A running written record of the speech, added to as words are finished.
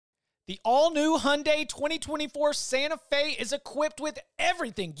The all-new Hyundai 2024 Santa Fe is equipped with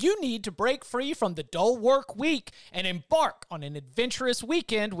everything you need to break free from the dull work week and embark on an adventurous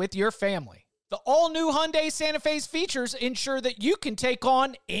weekend with your family. The all-new Hyundai Santa Fe's features ensure that you can take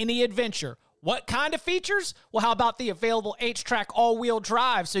on any adventure. What kind of features? Well, how about the available H-Track all-wheel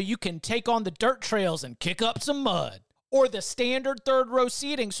drive so you can take on the dirt trails and kick up some mud? Or the standard third-row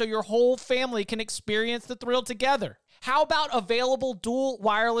seating so your whole family can experience the thrill together? How about available dual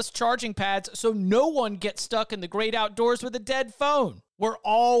wireless charging pads so no one gets stuck in the great outdoors with a dead phone? We're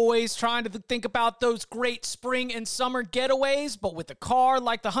always trying to think about those great spring and summer getaways, but with a car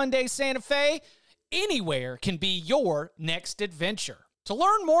like the Hyundai Santa Fe, anywhere can be your next adventure. To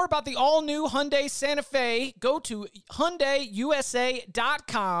learn more about the all-new Hyundai Santa Fe, go to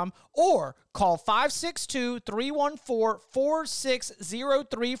HyundaiUSA.com or call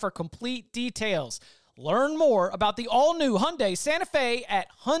 562-314-4603 for complete details. Learn more about the all-new Hyundai Santa Fe at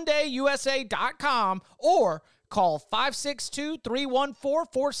HyundaiUSA.com or call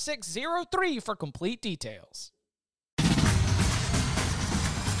 562-314-4603 for complete details.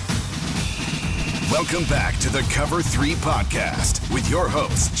 Welcome back to the Cover 3 podcast with your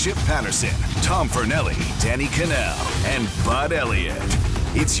hosts, Chip Patterson, Tom Fornelli, Danny Cannell, and Bud Elliott.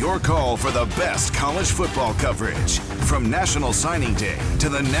 It's your call for the best college football coverage, from National Signing Day to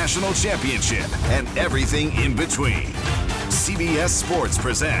the National Championship and everything in between. CBS Sports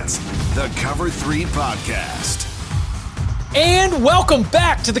presents the Cover 3 podcast. And welcome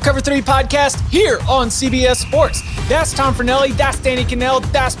back to the Cover 3 podcast here on CBS Sports. That's Tom Fornelli, that's Danny Cannell,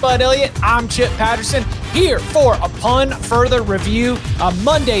 that's Bud Elliott. I'm Chip Patterson here for Upon Further Review,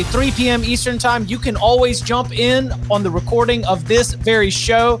 Monday, 3 p.m. Eastern Time. You can always jump in on the recording of this very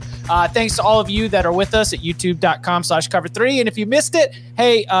show. Thanks to all of you that are with us at youtube.com/cover3. And if you missed it,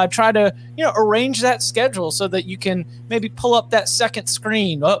 hey, try to arrange that schedule so that you can maybe pull up that second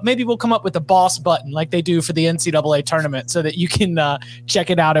screen. Maybe we'll come up with a boss button like they do for the NCAA tournament so that you can check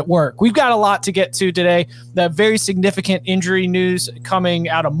it out at work. We've got a lot to get to today. The very significant injury news coming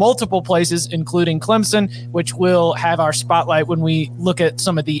out of multiple places, including Clemson, which will have our spotlight when we look at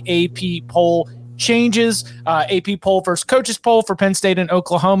some of the AP poll changes, AP poll versus coaches poll for Penn State and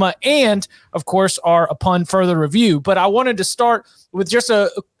Oklahoma, and of course our Upon Further Review. But I wanted to start with just a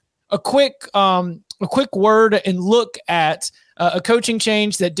quick word and look at a coaching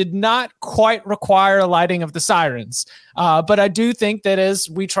change that did not quite require a lighting of the sirens. But I do think that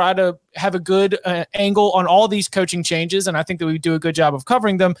as we try to have a good angle on all these coaching changes, and I think that we do a good job of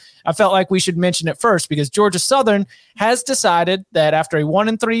covering them, I felt like we should mention it first because Georgia Southern has decided that after a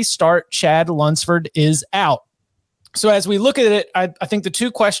 1-3 start, Chad Lunsford is out. So as we look at it, I think the two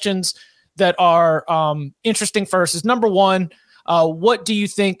questions that are interesting first is, number one, what do you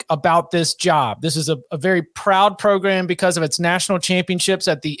think about this job? This is a very proud program because of its national championships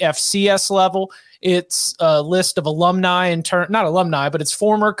at the FCS level. Its list of alumni, not alumni, but its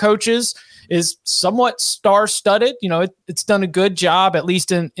former coaches is somewhat star-studded. It's done a good job, at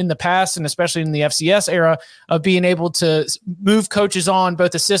least in the past, and especially in the FCS era, of being able to move coaches on,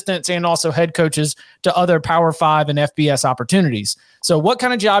 both assistants and also head coaches, to other Power 5 and FBS opportunities. So what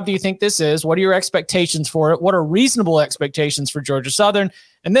kind of job do you think this is? What are your expectations for it? What are reasonable expectations for Georgia Southern?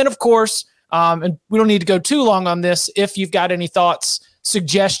 And then, of course, and we don't need to go too long on this, if you've got any thoughts,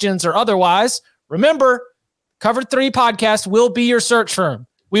 suggestions, or otherwise, remember, Cover 3 Podcast will be your search firm.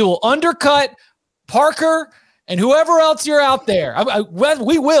 We will undercut Parker and whoever else you're out there.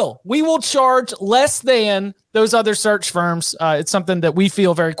 We will charge less than those other search firms. It's something that we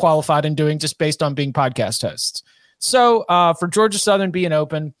feel very qualified in doing just based on being podcast hosts. So for Georgia Southern being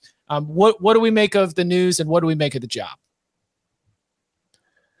open, what do we make of the news and what do we make of the job?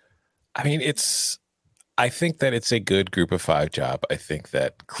 I mean, I think that it's a good Group of 5 job. I think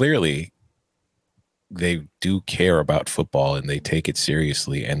that clearly they do care about football and they take it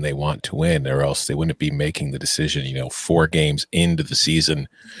seriously and they want to win, or else they wouldn't be making the decision, 4 games into the season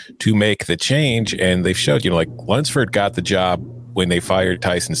to make the change. And they've showed, like Lunsford got the job when they fired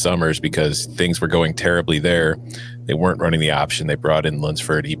Tyson Summers because things were going terribly there. They weren't running the option. They brought in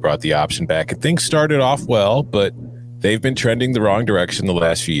Lunsford. He brought the option back and things started off well, but they've been trending the wrong direction the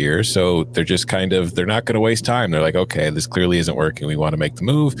last few years. So they're just they're not going to waste time. They're like, okay, this clearly isn't working. We want to make the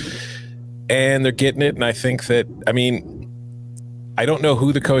move. And they're getting it. And I think that, I don't know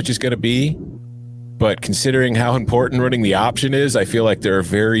who the coach is going to be, but considering how important running the option is, I feel like there are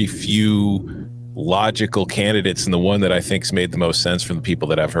very few logical candidates. And the one that I think's made the most sense from the people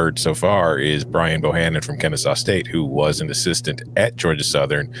that I've heard so far is Brian Bohannon from Kennesaw State, who was an assistant at Georgia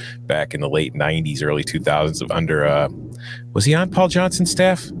Southern back in the late 90s, early 2000s under, was he on Paul Johnson's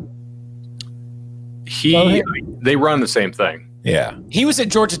staff? They run the same thing. Yeah. He was at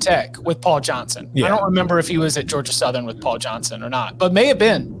Georgia Tech with Paul Johnson. Yeah. I don't remember if he was at Georgia Southern with Paul Johnson or not, but may have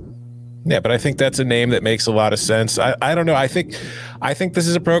been. Yeah, but I think that's a name that makes a lot of sense. I don't know. I think this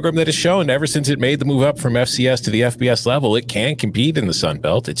is a program that has shown ever since it made the move up from FCS to the FBS level, it can compete in the Sun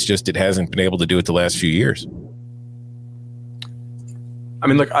Belt. It's just it hasn't been able to do it the last few years. I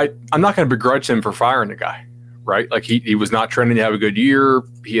mean, look, I'm not going to begrudge him for firing the guy, right? Like he was not trending to have a good year.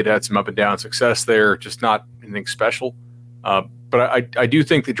 He had some up and down success there, just not anything special. But I do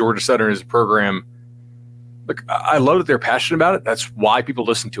think that Georgia Southern is a program. Look, I love that they're passionate about it. That's why people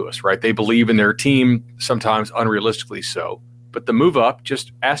listen to us, right? They believe in their team, sometimes unrealistically so. But the move up,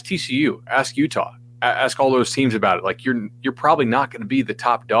 just ask TCU, ask Utah, ask all those teams about it. Like you're probably not going to be the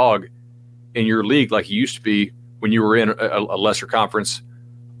top dog in your league like you used to be when you were in a lesser conference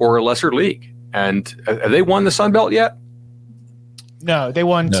or a lesser league. And have they won the Sun Belt yet? No, they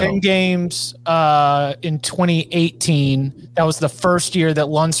won 10 games in 2018. That was the first year that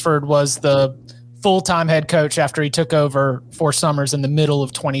Lunsford was the full-time head coach after he took over 4 summers in the middle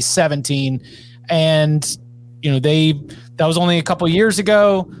of 2017. And, that was only a couple years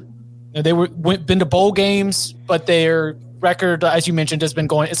ago. They been to bowl games, but their record, as you mentioned, has been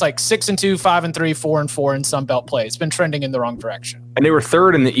going, it's like 6-2, 5-3, 4-4 in Sun Belt play. It's been trending in the wrong direction. And they were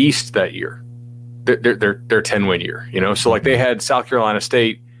third in the East that year. Their 10-win year, so like they had South Carolina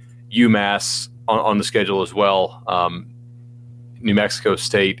State, UMass on the schedule as well, New Mexico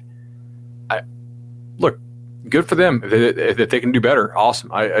State. Look, good for them if they can do better. Awesome,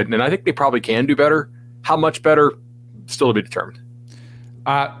 and I think they probably can do better. How much better, still to be determined.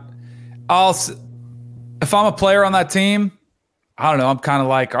 If I'm a player on that team, I don't know. I'm kind of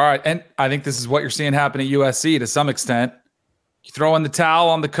like, all right, and I think this is what you're seeing happen at USC to some extent. You throw in the towel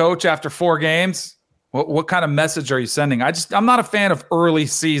on the coach after 4 games. What kind of message are you sending? I'm not a fan of early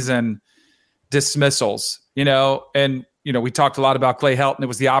season dismissals, and we talked a lot about Clay Helton. It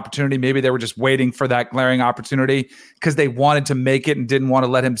was the opportunity. Maybe they were just waiting for that glaring opportunity because they wanted to make it and didn't want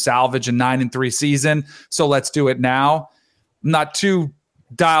to let him salvage a 9-3 season. So let's do it now. I'm not too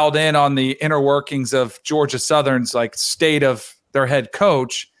dialed in on the inner workings of Georgia Southern's like state of their head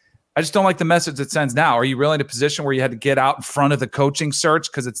coach. I just don't like the message it sends now. Are you really in a position where you had to get out in front of the coaching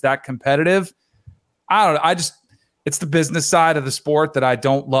search because it's that competitive? I don't know. It's the business side of the sport that I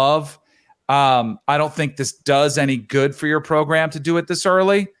don't love. I don't think this does any good for your program to do it this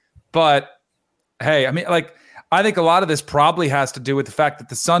early. But hey, I think a lot of this probably has to do with the fact that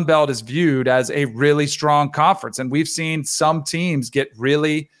the Sun Belt is viewed as a really strong conference. And we've seen some teams get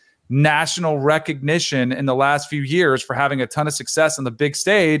really national recognition in the last few years for having a ton of success on the big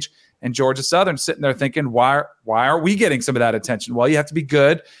stage. And Georgia Southern sitting there thinking, why aren't we getting some of that attention? Well, you have to be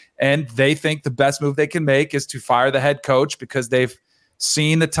good. And they think the best move they can make is to fire the head coach because they've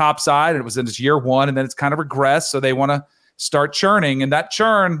seen the top side. It was in its year 1 and then it's kind of regressed. So they want to start churning. And that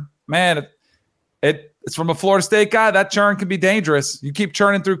churn, man, it's from a Florida State guy. That churn can be dangerous. You keep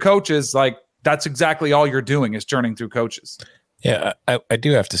churning through coaches. Like that's exactly all you're doing is churning through coaches. Yeah, I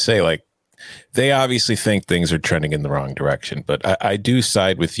do have to say, like, they obviously think things are trending in the wrong direction, but I do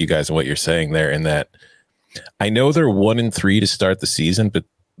side with you guys on what you're saying there in that I know they're 1-3 to start the season, but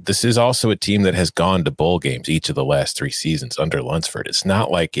this is also a team that has gone to bowl games each of the last 3 seasons under Lunsford. It's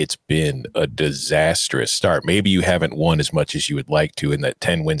not like it's been a disastrous start. Maybe you haven't won as much as you would like to in that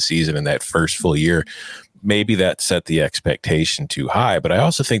 10-win season in that first full year. Maybe that set the expectation too high. But I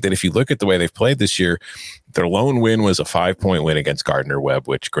also think that if you look at the way they've played this year, their lone win was a 5-point win against Gardner-Webb,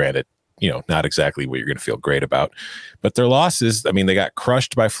 which granted, not exactly what you're going to feel great about. But their losses, they got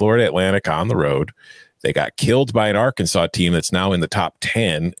crushed by Florida Atlantic on the road. They got killed by an Arkansas team that's now in the top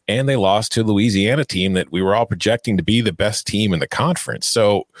 10, and they lost to a Louisiana team that we were all projecting to be the best team in the conference.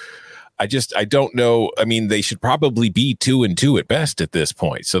 So I don't know. They should probably be 2-2 at best at this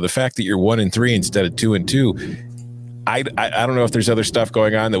point. So the fact that you're 1-3 instead of 2-2, I don't know if there's other stuff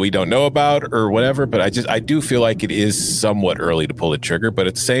going on that we don't know about or whatever, but I do feel like it is somewhat early to pull the trigger. But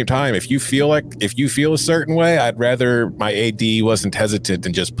at the same time, if you feel a certain way, I'd rather my AD wasn't hesitant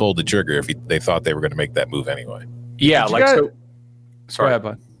and just pulled the trigger if they thought they were going to make that move anyway. Yeah, sorry. Go ahead,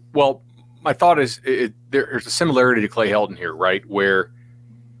 bud. Well, my thought is there's a similarity to Clay Helton here, right? Where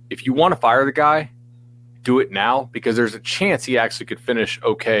if you want to fire the guy, do it now because there's a chance he actually could finish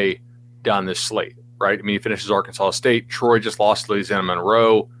okay down this slate. Right. He finishes Arkansas State. Troy just lost to Louisiana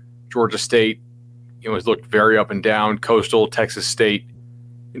Monroe. Georgia State, has looked very up and down. Coastal, Texas State.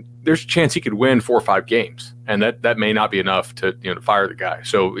 There's a chance he could win 4 or 5 games, and that may not be enough to to fire the guy.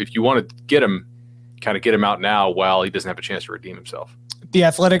 So if you want to get him out now while he doesn't have a chance to redeem himself. The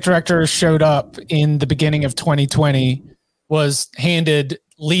athletic director showed up in the beginning of 2020, was handed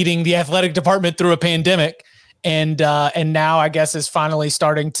leading the athletic department through a pandemic, and now I guess is finally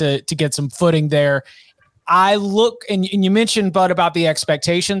starting to get some footing there. I look, and you mentioned, Bud, about the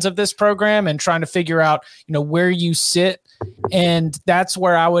expectations of this program and trying to figure out, where you sit. And that's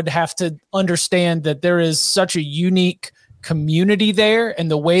where I would have to understand that there is such a unique community there, and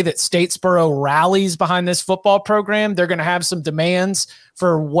the way that Statesboro rallies behind this football program, they're going to have some demands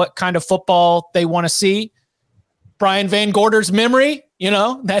for what kind of football they want to see. Brian Van Gorder's memory,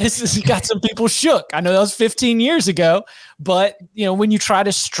 that has got some people shook. I know that was 15 years ago, but when you try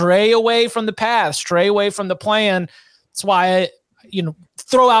to stray away from the path, stray away from the plan, that's why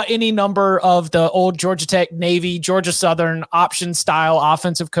throw out any number of the old Georgia Tech, Navy, Georgia Southern option style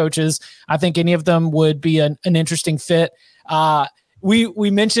offensive coaches. I think any of them would be an interesting fit.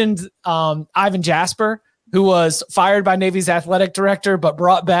 We mentioned Ivan Jasper, who was fired by Navy's athletic director, but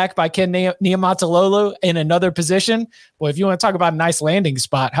brought back by Ken Niumatalolo in another position. Well, if you want to talk about a nice landing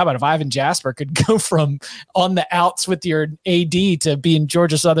spot, how about if Ivan Jasper could go from on the outs with your AD to being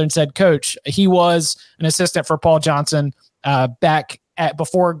Georgia Southern's head coach? He was an assistant for Paul Johnson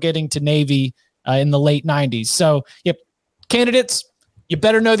before getting to Navy in the late 90s. So, yep, candidates, you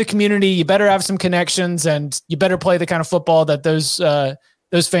better know the community, you better have some connections, and you better play the kind of football that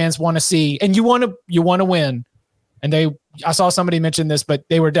those fans want to see, and you want to win. And I saw somebody mention this, but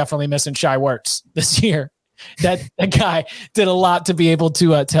they were definitely missing Shai Werts this year. That guy did a lot to be able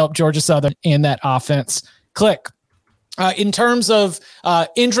to help Georgia Southern in that offense click. In terms of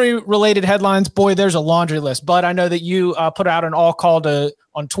injury-related headlines, boy, there's a laundry list. But I know that you put out an all call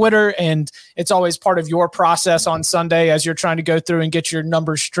on Twitter, and it's always part of your process on Sunday as you're trying to go through and get your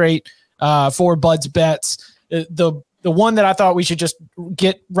numbers straight for Bud's bets. The one that I thought we should just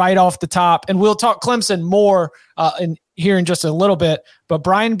get right off the top, and we'll talk Clemson more here in just a little bit, but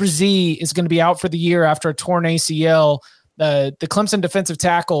Bryan Bresee is going to be out for the year after a torn ACL. The Clemson defensive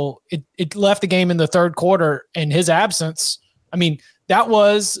tackle, it left the game in the third quarter, and his absence, that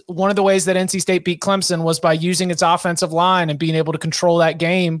was one of the ways that NC State beat Clemson, was by using its offensive line and being able to control that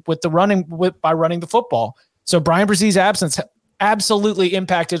game by running the football. So Bryan Bresee's absence absolutely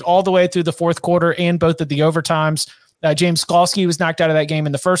impacted all the way through the fourth quarter and both of the overtimes. James Skalski was knocked out of that game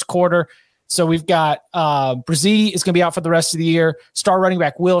in the first quarter. So we've got Bresee is going to be out for the rest of the year. Star running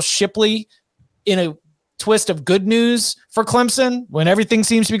back Will Shipley, in a twist of good news for Clemson when everything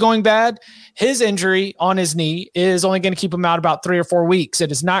seems to be going bad, his injury on his knee is only going to keep him out about 3 or 4 weeks.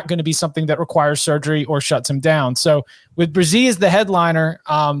 It is not going to be something that requires surgery or shuts him down. So with Bresee as the headliner,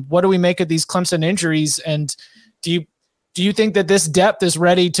 what do we make of these Clemson injuries? And do you think that this depth is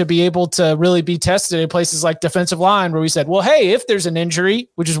ready to be able to really be tested in places like defensive line, where we said, well, hey, if there's an injury,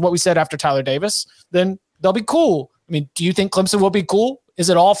 which is what we said after Tyler Davis, then they'll be cool. Do you think Clemson will be cool? Is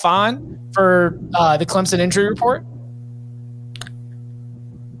it all fine for the Clemson injury report?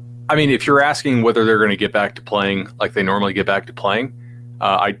 If you're asking whether they're going to get back to playing like they normally get back to playing,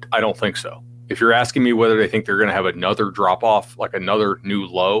 I don't think so. If you're asking me whether they think they're going to have another drop-off, like another new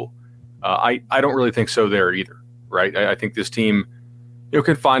low, I don't really think so there either. Right. I think this team,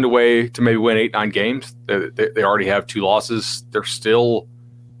 can find a way to maybe win 8-9 games. They already have 2 losses. They're still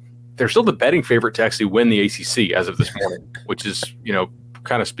the betting favorite to actually win the ACC as of this morning, which is,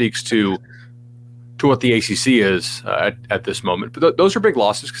 kind of speaks to what the ACC is at this moment. But those are big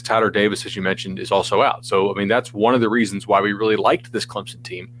losses because Tyler Davis, as you mentioned, is also out. So, that's one of the reasons why we really liked this Clemson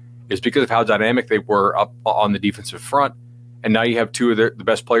team, is because of how dynamic they were up on the defensive front. And now you have 2 of the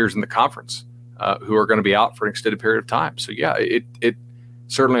best players in the conference who are going to be out for an extended period of time. So, yeah, it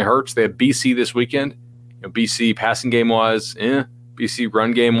certainly hurts. They have BC this weekend. BC passing game-wise, BC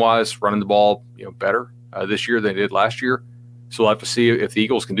run game-wise, running the ball better this year than they did last year. So we'll have to see if the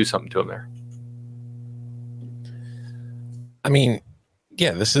Eagles can do something to them there.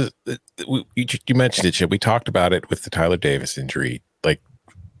 Yeah, this is you mentioned it, Chip. We talked about it with the Tyler Davis injury. Like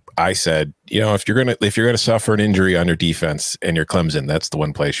I said, if you're gonna suffer an injury on your defense and you're Clemson, that's the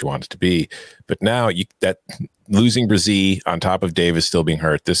one place you want it to be. But now that losing Bresee on top of Davis still being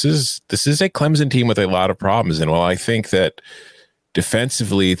hurt, this is a Clemson team with a lot of problems. And while I think that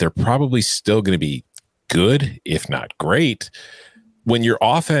defensively they're probably still going to be good, if not great, when your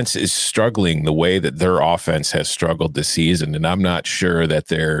offense is struggling the way that their offense has struggled this season, and I'm not sure that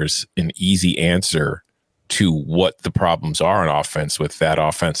there's an easy answer to what the problems are on offense with that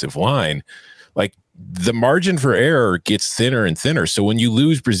offensive line, like the margin for error gets thinner and thinner. So when you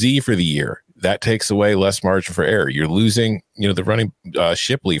lose Bresee for the year, that takes away less margin for error. You're losing, the running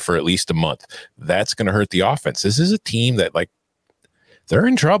Shipley for at least a month. That's going to hurt the offense. This is a team that they're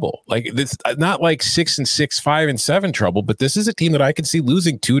in trouble. Like, it's not like 6-6, 5-7 trouble, but this is a team that I can see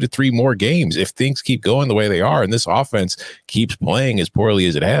losing 2 to 3 more games if things keep going the way they are, and this offense keeps playing as poorly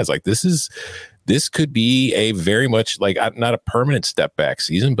as it has. Like, this is this could be a very much like not a permanent step back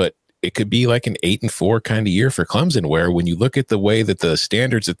season, but it could be like an 8-4 kind of year for Clemson, where when you look at the way that the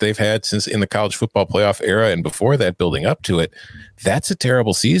standards that they've had since in the college football playoff era and before that building up to it, that's a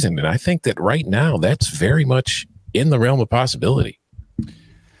terrible season. And I think that right now that's very much in the realm of possibility.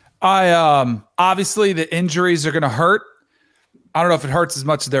 Obviously the injuries are going to hurt. I don't know if it hurts as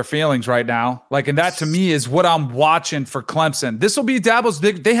much as their feelings right now. Like, and that to me is what I'm watching for Clemson. This will be Dabo's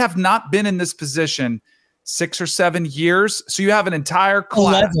big. They have not been in this position 6 or 7 years. So you have an entire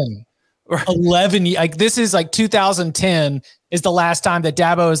class. 11. Like, this is like 2010 is the last time that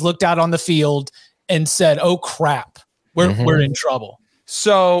Dabo has looked out on the field and said, "Oh crap, we're in trouble."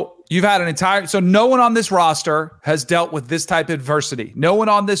 So you've had no one on this roster has dealt with this type of adversity. No one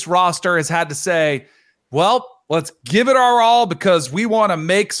on this roster has had to say, well, let's give it our all because we want to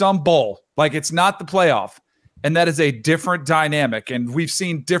make some bowl. Like, it's not the playoff. And that is a different dynamic. And we've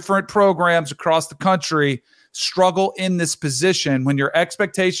seen different programs across the country struggle in this position. When your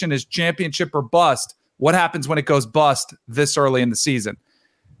expectation is championship or bust, what happens when it goes bust this early in the season?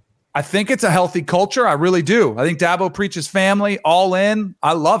 I think it's a healthy culture. I really do. I think Dabo preaches family, all in.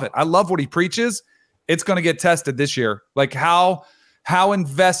 I love it. I love what he preaches. It's going to get tested this year. Like, how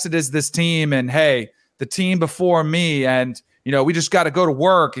invested is this team? And hey, the team before me, and we just got to go to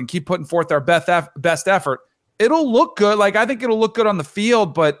work and keep putting forth our best effort. It'll look good. Like, I think it'll look good on the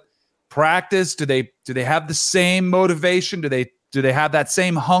field, but practice, do they have the same motivation? Do they have that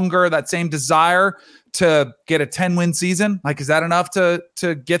same hunger, that same desire to get a 10-win season? Like, is that enough to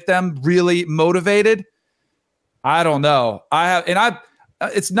get them really motivated? I don't know.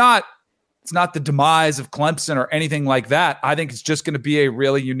 It's not the demise of Clemson or anything like that. I think it's just going to be a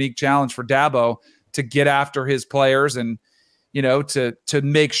really unique challenge for Dabo to get after his players and, to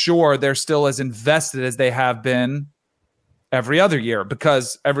make sure they're still as invested as they have been every other year,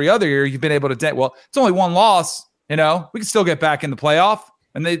 because every other year you've been able to, it's only one loss, we can still get back in the playoff,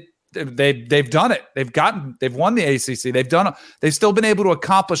 and they've done it. They've won the ACC. They've still been able to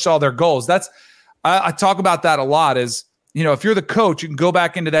accomplish all their goals. I talk about that a lot is, if you're the coach, you can go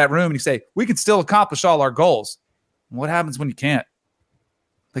back into that room and you say, we can still accomplish all our goals. What happens when you can't?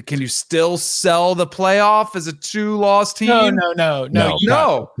 Like, can you still sell the playoff as a 2-loss team? No.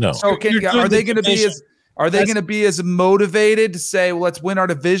 So are they going to be as motivated to say, well, let's win our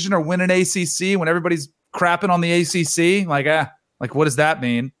division or win an ACC when everybody's crapping on the ACC? Like, what does that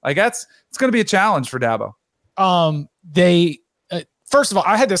mean? Like, it's going to be a challenge for Dabo. First of all,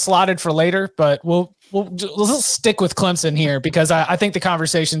 I had this slotted for later, but we'll stick with Clemson here because I think the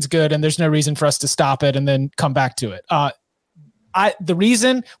conversation's good and there's no reason for us to stop it and then come back to it. The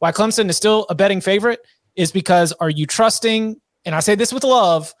reason why Clemson is still a betting favorite is because are you trusting, and I say this with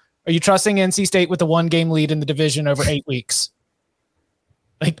love, are you trusting NC State with a 1-game lead in the division over 8 weeks?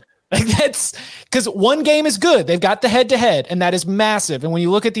 Like that's because 1 game is good. They've got the head-to-head, and that is massive. And when you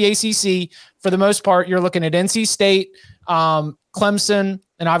look at the ACC, for the most part, you're looking at NC State, Clemson,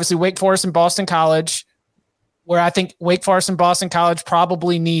 and obviously Wake Forest and Boston College, where I think Wake Forest and Boston College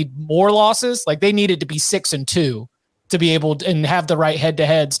probably need more losses. Like, they needed to be 6-2 to be able to, and have the right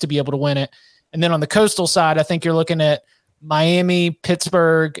head-to-heads to be able to win it. And then on the coastal side, I think you're looking at Miami,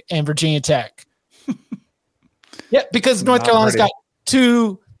 Pittsburgh, and Virginia Tech. Yeah, because North Carolina's got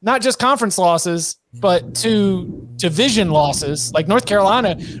 2, not just conference losses, but 2 division losses. Like North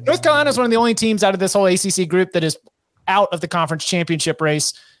Carolina is one of the only teams out of this whole ACC group that is out of the conference championship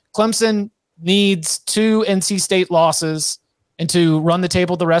race. Clemson needs 2 NC State losses and to run the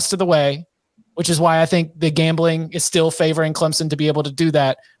table the rest of the way, which is why I think the gambling is still favoring Clemson to be able to do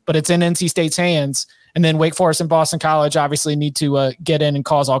that, but it's in NC State's hands. And then Wake Forest and Boston College obviously need to get in and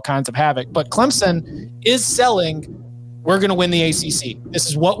cause all kinds of havoc. But Clemson is selling, we're going to win the ACC. This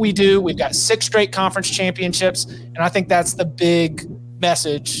is what we do. We've got 6 straight conference championships, and I think that's the big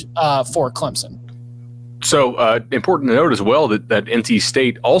message for Clemson. So important to note as well that NC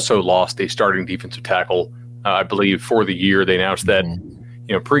State also lost a starting defensive tackle, I believe, for the year. They announced that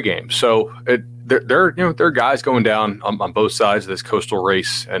pregame. So there are guys going down on both sides of this coastal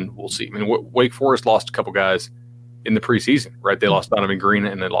race, and we'll see. I mean, Wake Forest lost a couple guys in the preseason, right? They lost Donovan Green,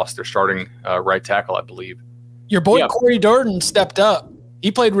 and they lost their starting right tackle, I believe. Your boy Corey Durden stepped up.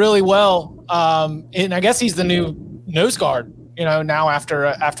 He played really well, and I guess he's the new nose guard. Now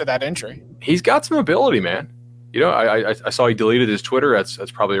after that injury, he's got some ability, man. I saw he deleted his Twitter.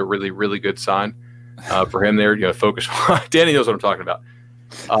 That's probably a really, really good sign for him there. Focus. Danny knows what I'm talking about.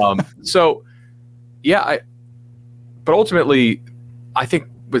 But ultimately, I think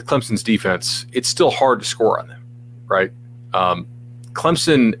with Clemson's defense, it's still hard to score on them, right?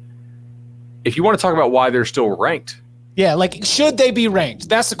 Clemson, if you want to talk about why they're still ranked, Yeah, like, should they be ranked?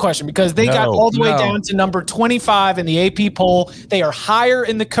 That's the question, because they got all the way down to number 25 in the AP poll. They are higher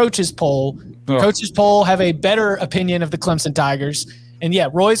in the coaches poll. Coaches poll have a better opinion of the Clemson Tigers. And yeah,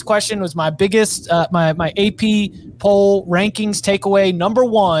 Roy's question was my biggest, my AP poll rankings takeaway. Number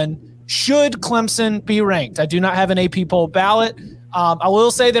one, should Clemson be ranked? I do not have an AP poll ballot. I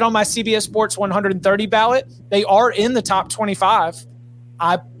will say that on my CBS Sports 130 ballot, they are in the top 25.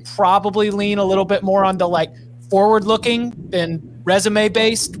 I probably lean a little bit more on the like forward-looking than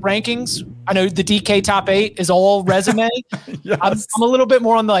resume-based rankings. I know the DK top 8 is all resume. Yes. I'm a little bit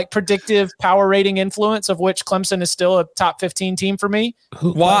more on the like predictive power rating influence, of which Clemson is still a top 15 team for me.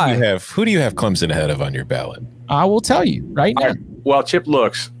 Why? Who do you have Clemson ahead of on your ballot? I will tell you right now. Well, Chip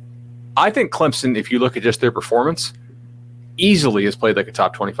looks. I think Clemson, if you look at just their performance, easily has played like a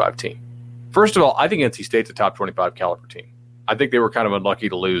top 25 team. First of all, I think NC State's a top 25 caliber team. I think they were kind of unlucky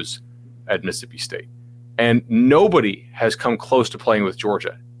to lose at Mississippi State. And nobody has come close to playing with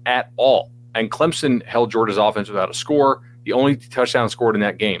Georgia at all. And Clemson held Georgia's offense without a score. The only touchdown scored in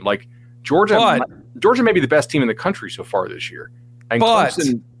that game. Like Georgia may be the best team in the country so far this year. And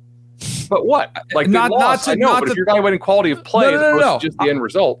Clemson, but what? Like but if you're evaluating quality of play as opposed to just the end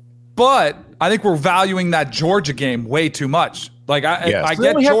result. But I think we're valuing that Georgia game way too much. Like I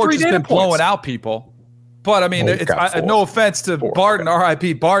get Georgia's been blowing out people. But I mean, no offense to Barton,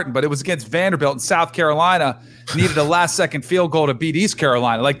 RIP Barton, but it was against Vanderbilt in South Carolina. Needed a last-second field goal to beat East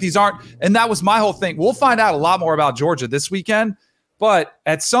Carolina. Like these aren't, and that was my whole thing. We'll find out a lot more about Georgia this weekend. But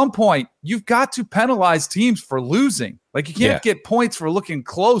at some point, you've got to penalize teams for losing. Like you can't get points for looking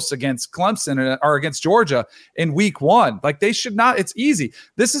close against Clemson or against Georgia in week one. Like they should not. It's easy.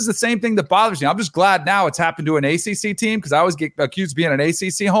 This is the same thing that bothers me. I'm just glad now it's happened to an ACC team because I always get accused of being an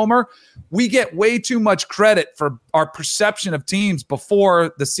ACC homer. We get way too much credit for our perception of teams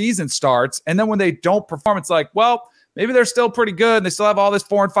before the season starts. And then when they don't perform, it's like, well, maybe they're still pretty good and they still have all this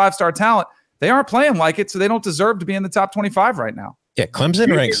 4- and 5-star talent. They aren't playing like it, so they don't deserve to be in the top 25 right now. Yeah,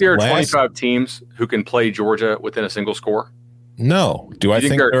 Clemson ranks. There are 25 teams who can play Georgia within a single score. No. Do I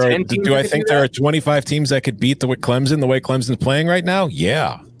think there are 25 teams that could beat Clemson the way Clemson's playing right now?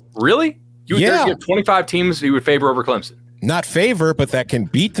 Yeah. Really? You have 25 teams you would favor over Clemson. Not favor, but that can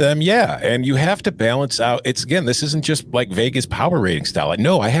beat them, yeah. And you have to balance out. It's again, this isn't just like Vegas power rating style.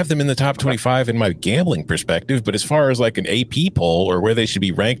 No, I have them in the top 25 in my gambling perspective, but as far as like an AP poll or where they should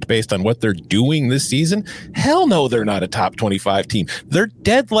be ranked based on what they're doing this season, hell no, they're not a top 25 team. They're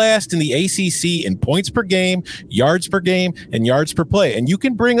dead last in the ACC in points per game, yards per game, and yards per play. And you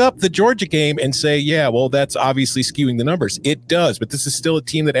can bring up the Georgia game and say, yeah, well, that's obviously skewing the numbers. It does, but this is still a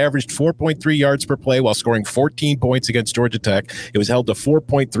team that averaged 4.3 yards per play while scoring 14 points against Georgia Tech. It was held to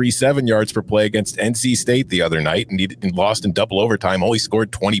 4.37 yards per play against NC State the other night and lost in double overtime, only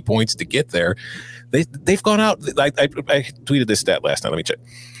scored 20 points to get there. They've gone out. I tweeted this stat last night. Let me check.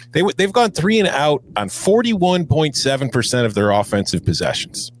 They've gone 3 and out on 41.7% of their offensive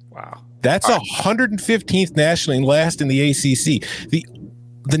possessions. Wow. That's 115th nationally and last in the ACC.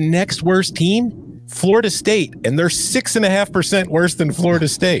 The next worst team, Florida State, and they're 6.5% worse than Florida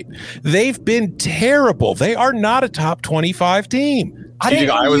State. They've been terrible. They are not a top 25 team. Do you think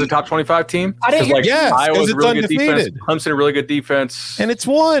Iowa's a top 25 team? Iowa's a really good defense. Clemson a really good defense. And it's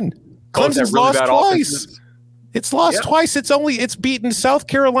won. Clemson's really lost twice. It's lost twice. It's beaten South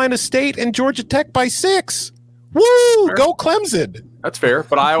Carolina State and Georgia Tech by 6. Woo! Fair. Go Clemson. That's fair.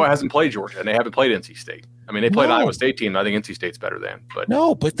 But Iowa hasn't played Georgia, and they haven't played NC State. I mean, they played Iowa State team. I think NC State's better than. But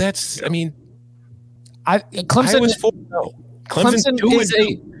no, but that's. I mean. Clemson was 4-0. Clemson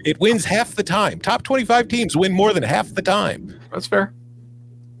 2-2. It wins half the time. Top 25 teams win more than half the time. That's fair.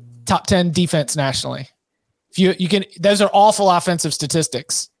 Top 10 defense nationally. If you can, those are awful offensive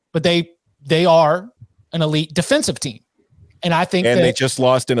statistics, but they are an elite defensive team, and I think they just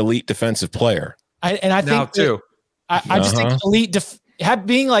lost an elite defensive player. I think too. I just think elite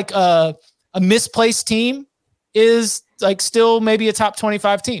being like a misplaced team is like still maybe a top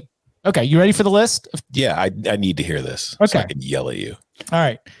 25 team. Okay, you ready for the list? Yeah, I need to hear this. Okay. So I can yell at you. All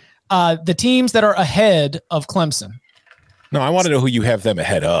right. The teams that are ahead of Clemson. No, I want to know who you have them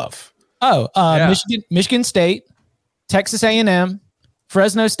ahead of. Michigan State, Texas A&M,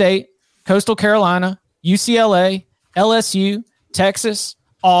 Fresno State, Coastal Carolina, UCLA, LSU, Texas,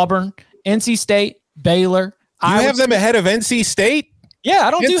 Auburn, NC State, Baylor. You have them ahead of NC State? Yeah,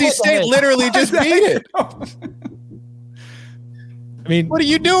 I don't do NC State literally just beat it. I mean, what are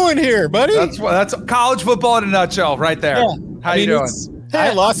you doing here, buddy? That's college football in a nutshell right there. Yeah. How you doing?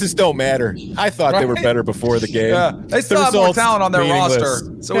 Losses don't matter. I thought they were better before the game. Yeah. They still have more talent on their roster,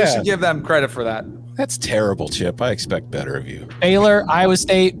 so we should give them credit for that. That's terrible, Chip. I expect better of you. Baylor, Iowa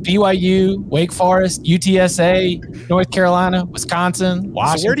State, BYU, Wake Forest, UTSA, North Carolina, Wisconsin,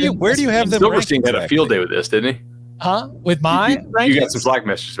 Washington. So where do you have them? Silverstein had a field day with this, didn't he? Huh? With my rankings? You got some Slack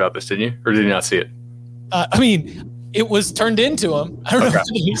messages about this, didn't you? Or did you not see it? I mean, it was turned into them. I don't know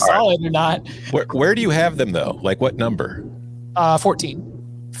if you saw it or not. Where do you have them, though? Like what number? 14.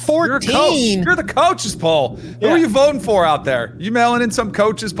 14? You're the coach's poll. Who are you voting for out there? You mailing in some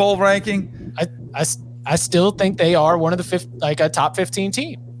coach's poll ranking? I still think they are one of the a top 15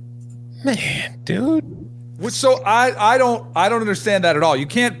 team. Man, dude. So I don't understand that at all. You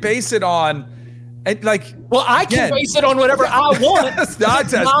can't base it on Well, I can base it on whatever I want. That's not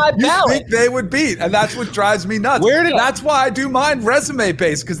my you ballot. think they would beat, and that's what drives me nuts. That's why I do mine resume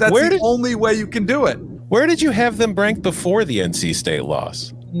based, because that's the only way you can do it. Where did you have them ranked before the NC State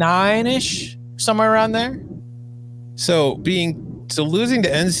loss? 9-ish, somewhere around there. So losing to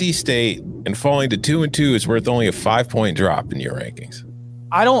NC State and falling to 2-2 is worth only a 5-point drop in your rankings.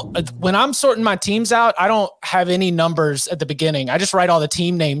 When I'm sorting my teams out, I don't have any numbers at the beginning. I just write all the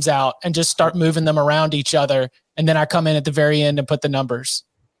team names out and just start moving them around each other. And then I come in at the very end and put the numbers.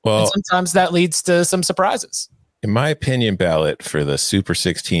 Well, and sometimes that leads to some surprises. In my opinion ballot for the Super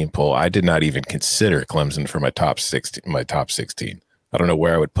 16 poll, I did not even consider Clemson for my top 16. I don't know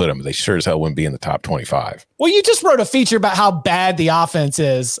where I would put them. They sure as hell wouldn't be in the top 25. Well, you just wrote a feature about how bad the offense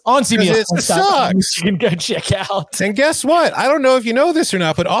is on CBS. It sucks. You can go check out. And guess what? I don't know if you know this or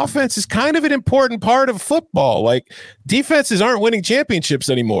not, but offense is kind of an important part of football. Like, defenses aren't winning championships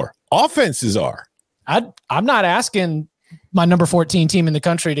anymore. Offenses are. I'm not asking my number 14 team in the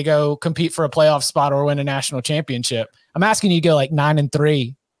country to go compete for a playoff spot or win a national championship. I'm asking you to go like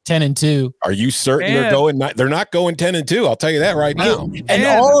 9-3. 10-2. Are you certain they're not going 10-2? I'll tell you that right now. And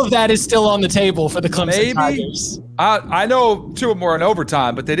all of that is still on the table for the Clemson Tigers. I know 2 of them were in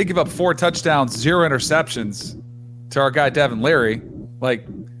overtime, but they did give up 4 touchdowns, 0 interceptions to our guy Devin Leary. Like,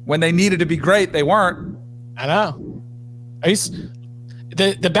 when they needed to be great, they weren't. I know.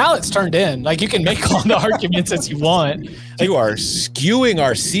 The ballot's turned in. Like, you can make all the arguments as you want. You are skewing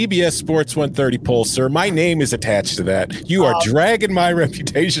our CBS Sports 130 poll, sir. My name is attached to that. You are dragging my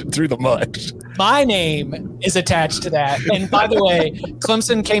reputation through the mud. My name is attached to that. And by the way,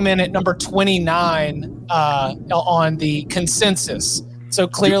 Clemson came in at number 29 on the consensus. So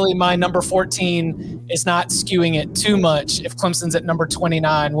clearly my number 14 is not skewing it too much if Clemson's at number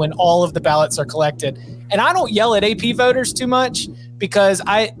 29 when all of the ballots are collected. And I don't yell at AP voters too much because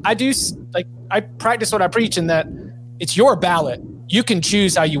I practice what I preach in that it's your ballot. You can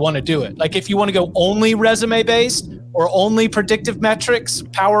choose how you want to do it. Like, if you want to go only resume based or only predictive metrics,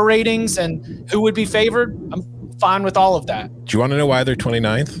 power ratings, and who would be favored, I'm fine with all of that. Do you want to know why they're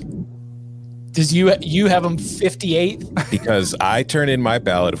 29th? Does you have them 58th? Because I turn in my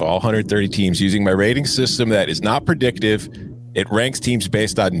ballot of all 130 teams using my rating system that is not predictive. It ranks teams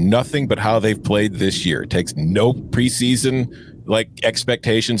based on nothing but how they've played this year. It takes no preseason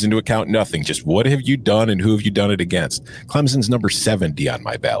expectations into account, nothing. Just what have you done and who have you done it against? Clemson's number 70 on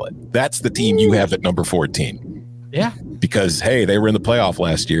my ballot. That's the team you have at number 14. Yeah. Because, hey, they were in the playoff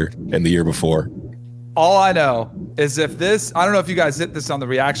last year and the year before. All I know is I don't know if you guys hit this on the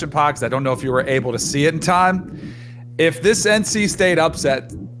reaction pod, because I don't know if you were able to see it in time. If this NC State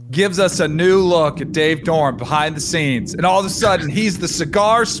upset gives us a new look at Dave Dorn behind the scenes, and all of a sudden he's the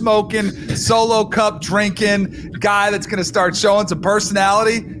cigar smoking, solo cup drinking guy that's going to start showing some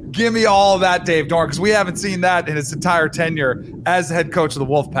personality, give me all of that, Dave Dorn, because we haven't seen that in his entire tenure as head coach of the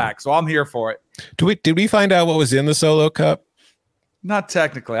Wolfpack. So I'm here for it. Did we find out what was in the solo cup? Not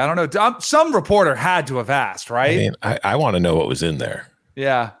technically. I don't know. Some reporter had to have asked, right? I mean, I want to know what was in there.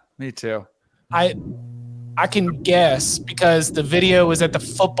 Yeah, me too. I can guess because the video was at the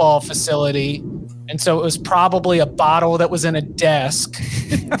football facility, and so it was probably a bottle that was in a desk,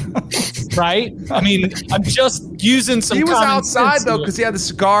 right? I mean, I'm just using some. He was outside sense though because he had the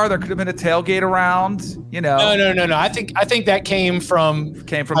cigar. There could have been a tailgate around. You know. No. I think that came from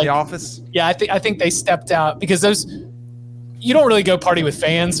the office. Yeah, I think they stepped out because those. You don't really go party with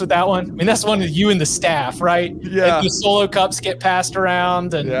fans with that one. I mean, that's one of you and the staff, right? Yeah. And the solo cups get passed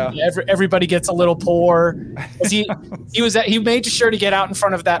around, and everybody gets a little pour. He made sure to get out in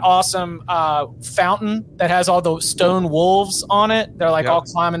front of that awesome fountain that has all those stone wolves on it. They're all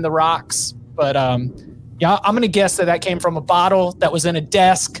climbing the rocks. But I'm going to guess that came from a bottle that was in a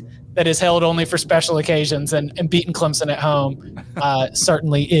desk that is held only for special occasions, and beating Clemson at home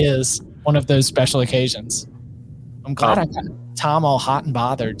certainly is one of those special occasions. I'm glad I got Tom all hot and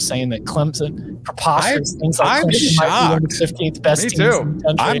bothered saying that Clemson, preposterous things like Clemson might be one of the 15th best teams in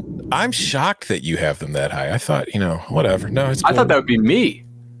the country. I'm shocked that you have them that high. I thought, whatever. No, it's cool. I thought that would be me.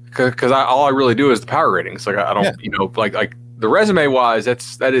 because all I really do is the power ratings. Like I don't, like the resume wise,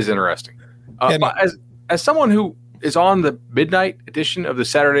 that is interesting. But as someone who is on the midnight edition of the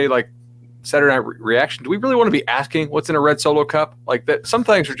Saturday Night Reaction, do we really want to be asking what's in a red Solo cup? Like that, some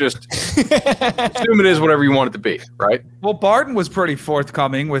things are just assume it is whatever you want it to be, right? Well, Barton was pretty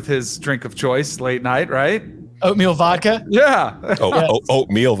forthcoming with his drink of choice late night, right? Oatmeal vodka? Yeah.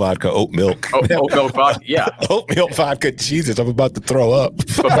 Oatmeal vodka, oat milk. Oat milk vodka, yeah. Oatmeal vodka. Jesus, I'm about to throw up.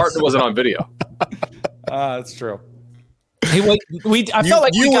 But Barton wasn't on video. That's true. Hey, I felt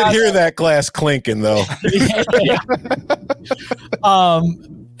like you would hear that glass clinking, though.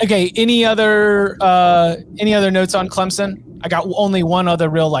 Okay. Any other notes on Clemson? I got only one other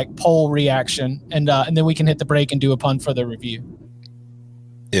real poll reaction, and then we can hit the break and do a pun for the review.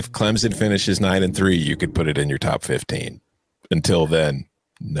 If Clemson finishes 9-3, you could put it in your top 15. Until then,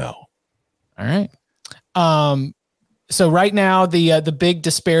 no. All right. So right now, the big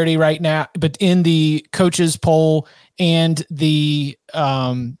disparity right now, but in the coaches poll and the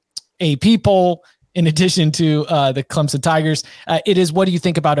AP poll, in addition to the Clemson Tigers, it is, what do you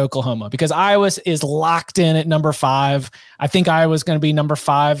think about Oklahoma? Because Iowa is locked in at number 5. I think Iowa's going to be number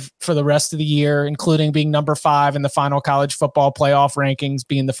 5 for the rest of the year, including being number 5 in the final college football playoff rankings,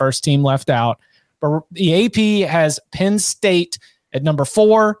 being the first team left out. But the AP has Penn State at number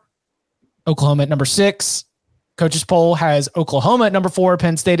 4, Oklahoma at number 6. Coaches poll has Oklahoma at number 4,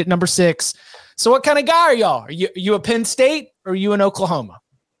 Penn State at number 6. So what kind of guy are y'all? Are you a Penn State or are you an Oklahoma?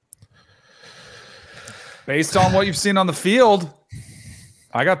 Based on what you've seen on the field,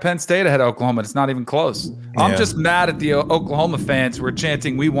 I got Penn State ahead of Oklahoma. It's not even close. Yeah. I'm just mad at the Oklahoma fans who are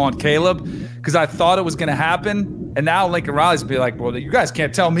chanting, "We want Caleb," because I thought it was going to happen. And now Lincoln Riley's be like, well, you guys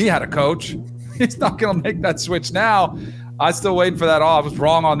can't tell me how to coach. He's not going to make that switch now. I'm still waiting for that. I was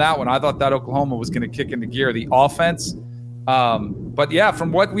wrong on that one. I thought that Oklahoma was going to kick into gear, the offense. But yeah,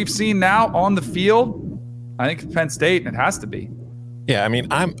 from what we've seen now on the field, I think it's Penn State, and it has to be. Yeah, I mean,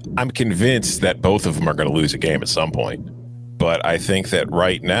 I'm convinced that both of them are going to lose a game at some point. But I think that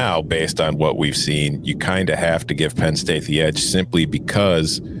right now, based on what we've seen, you kind of have to give Penn State the edge simply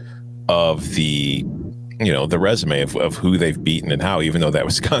because of the resume of who they've beaten and how, even though that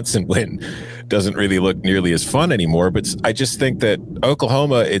Wisconsin win doesn't really look nearly as fun anymore. But I just think that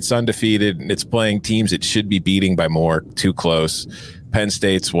Oklahoma, it's undefeated and it's playing teams it should be beating by more, too close. Penn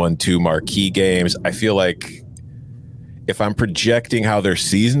State's won 2 marquee games. I feel like if I'm projecting how their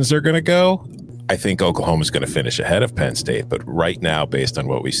seasons are going to go, I think Oklahoma's going to finish ahead of Penn State. But right now, based on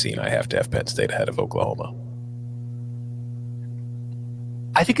what we've seen, I have to have Penn State ahead of Oklahoma.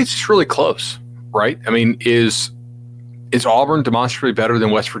 I think it's just really close, right? I mean, is Auburn demonstrably better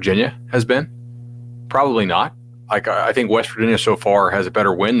than West Virginia has been? Probably not. I think West Virginia so far has a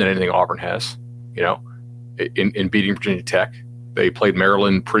better win than anything Auburn has, in beating Virginia Tech. They played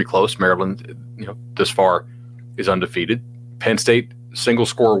Maryland pretty close. Maryland, this far is undefeated. Penn State, single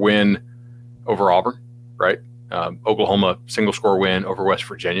score win over Auburn, right? Oklahoma, single score win over West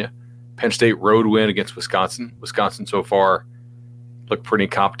Virginia. Penn State, road win against Wisconsin. Wisconsin so far looked pretty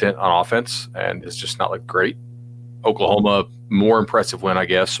incompetent on offense and it's just not looked great. Oklahoma, more impressive win, I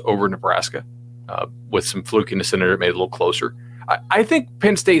guess, over Nebraska with some flukiness in it. It made it a little closer. I think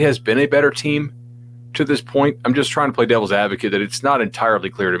Penn State has been a better team to this point. I'm just trying to play devil's advocate that it's not entirely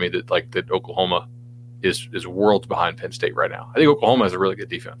clear to me that Oklahoma is worlds behind Penn State right now. I think Oklahoma has a really good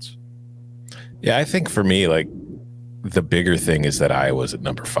defense. Yeah, I think for me, the bigger thing is that Iowa's at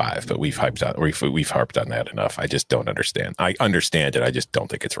number 5, but we've harped on that enough. I just don't understand. I understand it. I just don't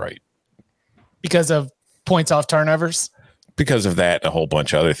think it's right. Because of points off turnovers? Because of that, a whole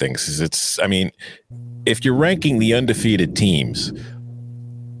bunch of other things. If you're ranking the undefeated teams,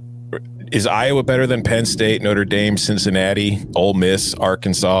 is Iowa better than Penn State, Notre Dame, Cincinnati, Ole Miss,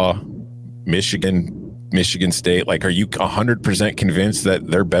 Arkansas, Michigan State? Are you 100% convinced that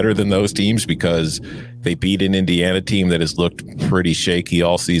they're better than those teams because they beat an Indiana team that has looked pretty shaky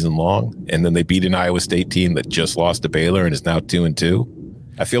all season long, and then they beat an Iowa State team that just lost to Baylor and is now 2-2?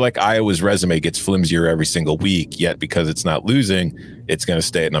 I feel like Iowa's resume gets flimsier every single week, yet because it's not losing, it's going to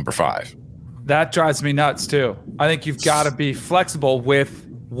stay at number 5. That drives me nuts too. I think you've got to be flexible with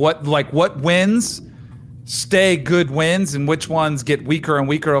what wins stay good wins and which ones get weaker and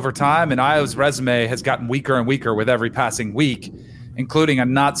weaker over time. And Iowa's resume has gotten weaker and weaker with every passing week, including a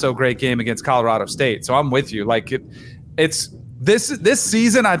not so great game against Colorado State. So I'm with you. It's this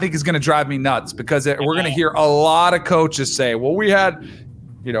season, I think, is going to drive me nuts because we're going to hear a lot of coaches say, well, we had,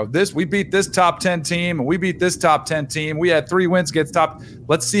 we beat this top 10 team and we beat this top 10 team. We had 3 wins against top.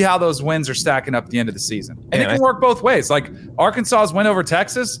 Let's see how those wins are stacking up at the end of the season. And it can work both ways. Arkansas's win over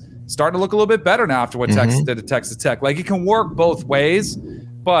Texas, starting to look a little bit better now after what Texas did to Texas Tech. It can work both ways.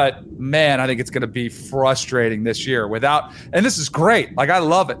 But man, I think it's going to be frustrating this year and this is great. Like, I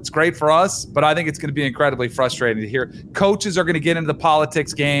love it. It's great for us, but I think it's going to be incredibly frustrating to hear coaches are going to get into the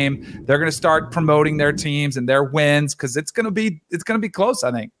politics game. They're going to start promoting their teams and their wins because it's going to be close,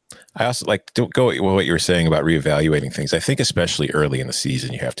 I think. I also don't go with what you were saying about reevaluating things. I think especially early in the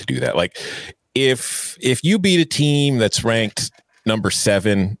season, you have to do that. Like if you beat a team that's ranked number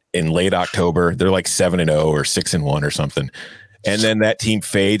 7 in late October, they're like 7-0 or 6-1 or something, and then that team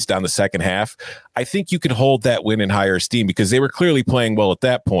fades down the second half, I think you can hold that win in higher esteem because they were clearly playing well at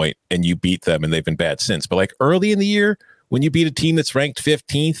that point and you beat them and they've been bad since. But like early in the year, when you beat a team that's ranked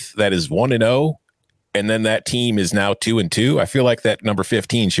 15th, that is 1-0, and then that team is now 2-2, I feel like that number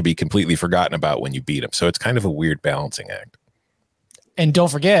 15 should be completely forgotten about when you beat them. So it's kind of a weird balancing act. And don't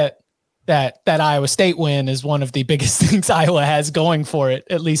forget that Iowa State win is one of the biggest things Iowa has going for it,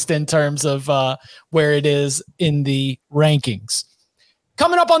 at least in terms of where it is in the rankings.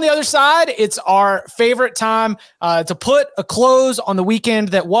 Coming up on the other side, it's our favorite time to put a close on the weekend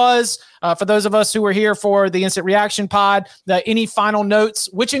that was. For those of us who were here for the Instant Reaction Pod, any final notes,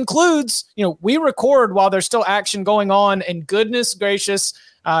 which includes, we record while there's still action going on, and goodness gracious,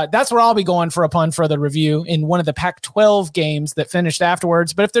 that's where I'll be going for a pun further review in one of the Pac-12 games that finished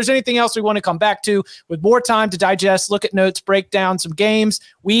afterwards. But if there's anything else we want to come back to with more time to digest, look at notes, break down some games,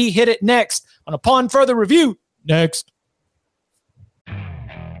 we hit it next on a pun further review. Next.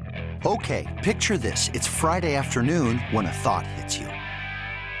 Okay, picture this. It's Friday afternoon when a thought hits you.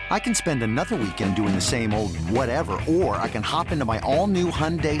 I can spend another weekend doing the same old whatever, or I can hop into my all-new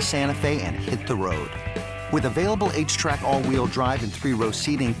Hyundai Santa Fe and hit the road. With available H-Track all-wheel drive and 3-row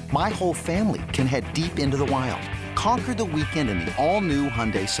seating, my whole family can head deep into the wild. Conquer the weekend in the all-new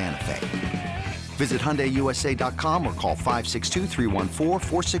Hyundai Santa Fe. Visit HyundaiUSA.com or call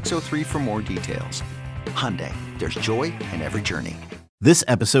 562-314-4603 for more details. Hyundai, there's joy in every journey. This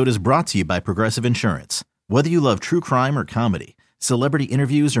episode is brought to you by Progressive Insurance. Whether you love true crime or comedy, celebrity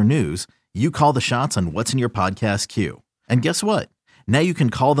interviews or news, you call the shots on what's in your podcast queue. And guess what? Now you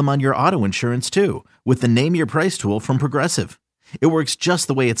can call them on your auto insurance too with the Name Your Price tool from Progressive. It works just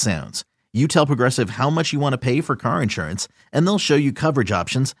the way it sounds. You tell Progressive how much you want to pay for car insurance, and they'll show you coverage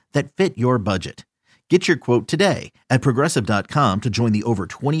options that fit your budget. Get your quote today at Progressive.com to join the over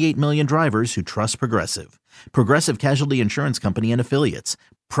 28 million drivers who trust Progressive. Progressive Casualty Insurance Company and Affiliates.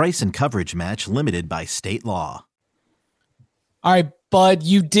 Price and coverage match limited by state law. All right, Bud,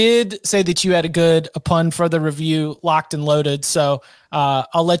 you did say that you had a pun for the review locked and loaded. So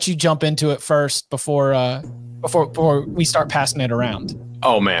I'll let you jump into it first before we start passing it around.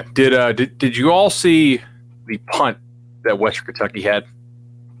 Oh man, did you all see the punt that Western Kentucky had?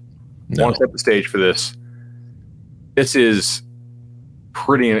 No. I want to set the stage for this. This is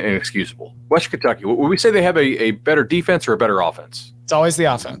pretty inexcusable. Western Kentucky, would we say they have a better defense or a better offense? It's always the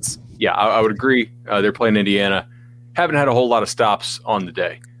offense. Yeah, I would agree. They're playing Indiana. Haven't had a whole lot of stops on the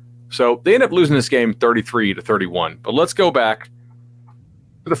day. So they end up losing this game 33-31. But let's go back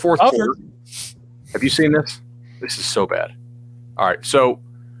to the fourth quarter. Have you seen this? This is so bad. All right, so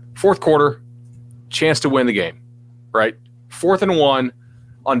fourth quarter, chance to win the game, right? 4th and 1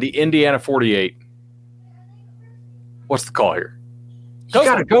 on the Indiana 48. What's the call here? You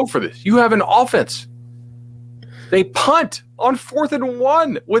got to go for this. You have an offense. They punt on 4th and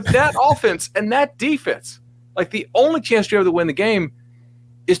 1 with that offense and that defense. Like, the only chance you have to win the game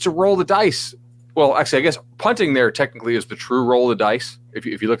is to roll the dice. Well, actually, I guess punting there technically is the true roll of the dice. If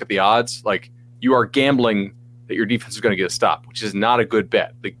you look at the odds, like, you are gambling that your defense is going to get a stop, which is not a good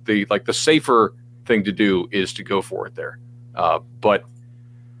bet. The safer thing to do is to go for it there. But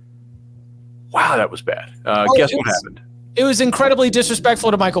wow, that was bad. Guess what happened? It was incredibly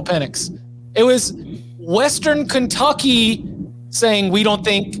disrespectful to Michael Penix. It was Western Kentucky saying, we don't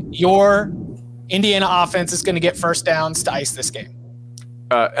think your Indiana offense is going to get first downs to ice this game.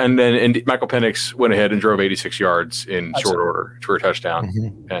 And then Michael Penix went ahead and drove 86 yards in short order for a touchdown.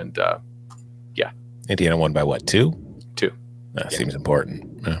 Mm-hmm. And yeah. Indiana won by what, 2? 2. That seems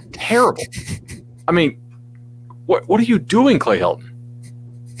important. Yeah. Terrible. I mean, what are you doing, Clay Helton?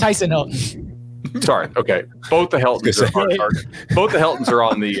 Tyson Helton. Sorry. Okay. Both the Heltons are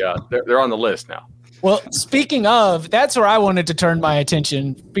on the they're on the list now. Well, speaking of, that's where I wanted to turn my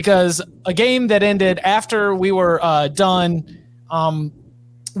attention, because a game that ended after we were done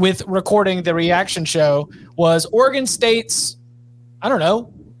with recording the reaction show was Oregon State's, I don't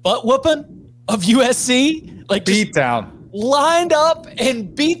know, butt whooping of USC. Like, beat down. Lined up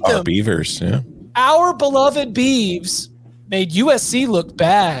and beat them. Our Beavers, yeah. Our beloved Beavs made USC look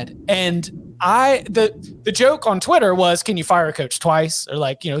bad. And the joke on Twitter was, can you fire a coach twice? Or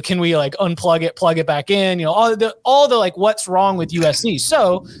like, can we like unplug it, plug it back in? All the like, what's wrong with USC?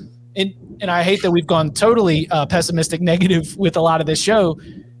 So, and I hate that we've gone totally pessimistic, negative with a lot of this show.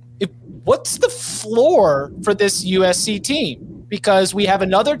 What's the floor for this USC team? Because we have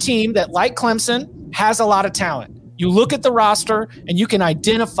another team that, like Clemson, has a lot of talent. You look at the roster and you can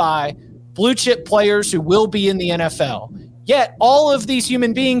identify blue chip players who will be in the NFL. Yet all of these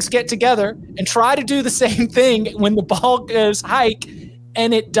human beings get together and try to do the same thing when the ball goes hike,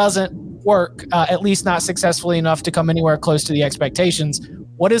 and it doesn't work, at least not successfully enough to come anywhere close to the expectations.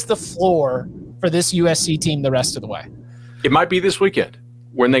 What is the floor for this USC team the rest of the way? It might be this weekend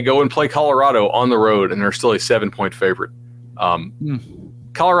when they go and play Colorado on the road and they're still a 7-point favorite.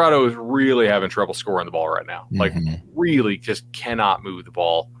 Colorado is really having trouble scoring the ball right now. Like, really just cannot move the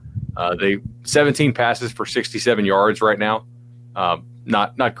ball. They 17 passes for 67 yards right now.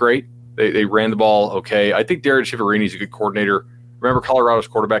 Not great. They ran the ball okay. I think Darren Chiaverini is a good coordinator. Remember, Colorado's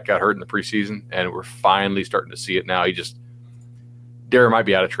quarterback got hurt in the preseason, and we're finally starting to see it now. Darren might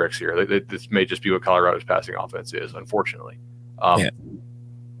be out of tricks here. This may just be what Colorado's passing offense is, unfortunately.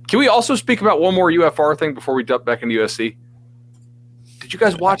 Can we also speak about one more UFR thing before we jump back into USC? Did you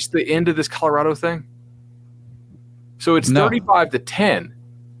guys watch the end of this Colorado thing? So it's 35-10.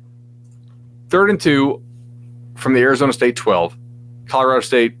 3rd and 2 from the Arizona State 12.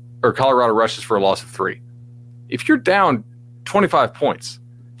 Colorado rushes for a loss of 3. If you're down 25 points,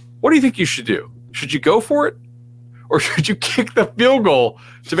 what do you think you should do? Should you go for it? Or should you kick the field goal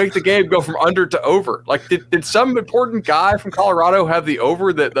to make the game go from under to over? Like, did some important guy from Colorado have the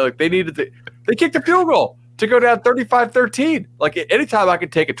over that they needed to? They kicked the field goal to go down 35-13. Like, anytime I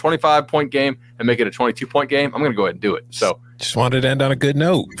could take a 25-point game and make it a 22-point game, I'm going to go ahead and do it. So just wanted to end on a good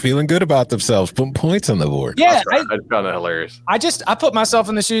note, feeling good about themselves, putting points on the board. Yeah, I found that hilarious. I put myself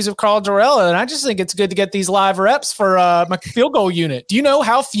in the shoes of Carl Dorella, and I just think it's good to get these live reps for my field goal unit. Do you know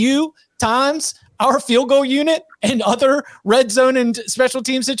how few times our field goal unit and other red zone and special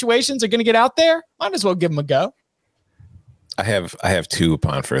team situations are going to get out there? Might as well give them a go. I have 2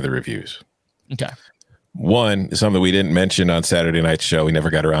 upon further reviews. Okay. One is something we didn't mention on Saturday night's show. We never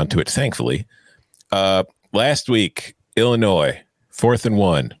got around to it, thankfully. Last week, Illinois, 4th and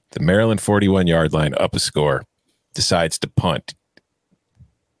 1, the Maryland 41-yard line, up a score, decides to punt.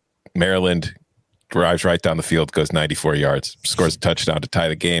 Maryland drives right down the field, goes 94 yards, scores a touchdown to tie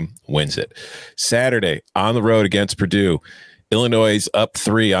the game, wins it. Saturday, on the road against Purdue, Illinois is up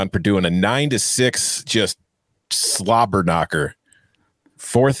 3 on Purdue in a 9-6 just slobber knocker.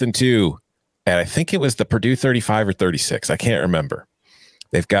 4th and 2. And I think it was the Purdue 35 or 36. I can't remember.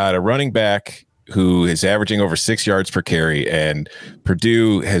 They've got a running back who is averaging over 6 yards per carry, and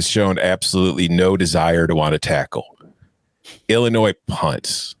Purdue has shown absolutely no desire to want to tackle. Illinois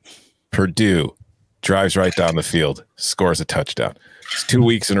punts. Purdue drives right down the field, scores a touchdown. It's 2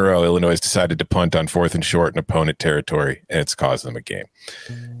 weeks in a row Illinois has decided to punt on 4th and short in opponent territory, and it's caused them a game.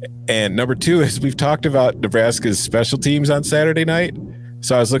 And number 2 is we've talked about Nebraska's special teams on Saturday night.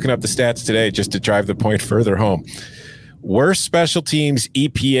 So I was looking up the stats today just to drive the point further home. Worst special teams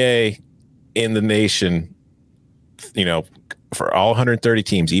EPA in the nation, for all 130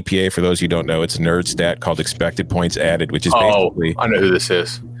 teams. EPA, for those who don't know, it's a nerd stat called expected points added, which is basically, I know who this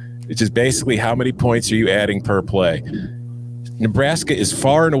is. Which is basically how many points are you adding per play. Nebraska is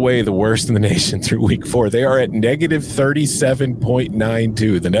far and away the worst in the nation through week 4. They are at negative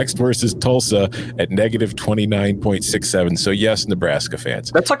 37.92. The next worst is Tulsa at negative 29.67. So yes, Nebraska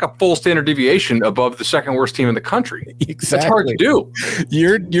fans. That's like a full standard deviation above the second worst team in the country. Exactly. That's hard to do.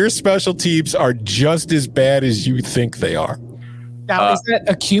 Your special teams are just as bad as you think they are. Now, is that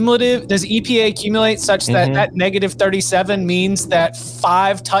accumulative? Does EPA accumulate such that that negative 37 means that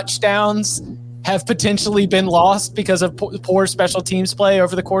 5 touchdowns have potentially been lost because of poor special teams play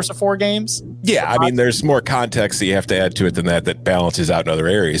over the course of 4 games? Yeah, I mean, there's more context that you have to add to it than that balances out in other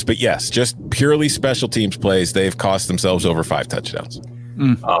areas. But yes, just purely special teams plays, they've cost themselves over 5 touchdowns.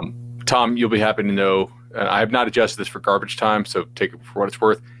 Tom, you'll be happy to know, and I have not adjusted this for garbage time, so take it for what it's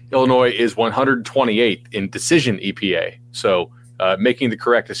worth. Illinois is 128th in decision EPA, so making the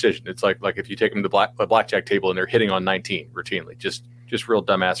correct decision. It's like if you take them to the blackjack table and they're hitting on 19 routinely. Just real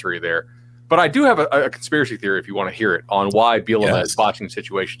dumbassery there. But I do have a conspiracy theory, if you want to hear it, on why Bielema is botching the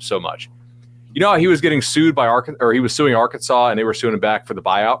situation so much. You know how he was getting sued by he was suing Arkansas, and they were suing him back for the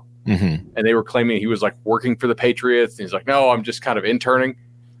buyout, and they were claiming he was like working for the Patriots, and he's like, no, I'm just kind of interning.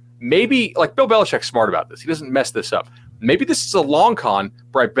 Maybe like Bill Belichick's smart about this. He doesn't mess this up. Maybe this is a long con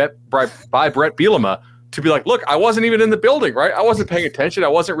by Brett Bielema to be like, look, I wasn't even in the building, right? I wasn't paying attention. I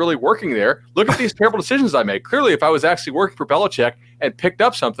wasn't really working there. Look at these terrible decisions I made. Clearly, if I was actually working for Belichick and picked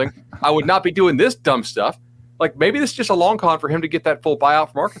up something, I would not be doing this dumb stuff. Like, maybe this is just a long con for him to get that full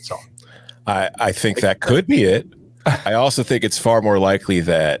buyout from Arkansas. I think that could be it. I also think it's far more likely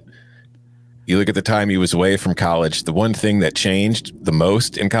that you look at the time he was away from college. The one thing that changed the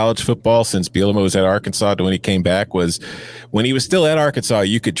most in college football since Bielema was at Arkansas to when he came back was when he was still at Arkansas,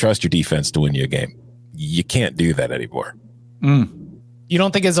 you could trust your defense to win you a game. You can't do that anymore. You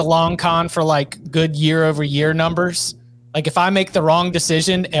don't think it's a long con for like good year-over-year numbers? Like if I make the wrong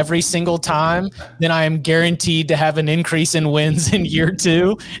decision every single time, then I am guaranteed to have an increase in wins in year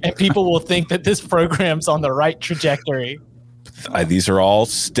 2, and people will think that this program's on the right trajectory. These are all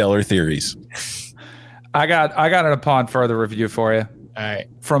stellar theories. I got an upon further review for you. All right.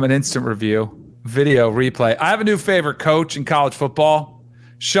 From an instant review, video replay. I have a new favorite coach in college football,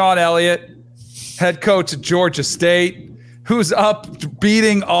 Sean Elliott, head coach at Georgia State, who's up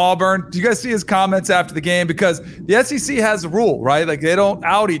beating Auburn. Do you guys see his comments after the game? Because the SEC has a rule, right? Like they don't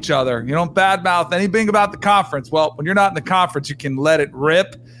out each other. You don't badmouth anything about the conference. Well, when you're not in the conference, you can let it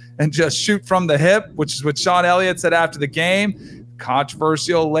rip and just shoot from the hip, which is what Sean Elliott said after the game.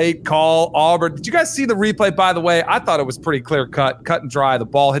 Controversial late call, Auburn. Did you guys see the replay, by the way? I thought it was pretty clear cut and dry. The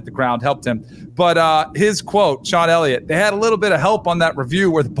ball hit the ground, helped him. But his quote, Sean Elliott, they had a little bit of help on that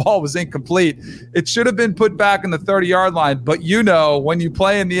review where the ball was incomplete. It should have been put back in the 30-yard line. But when you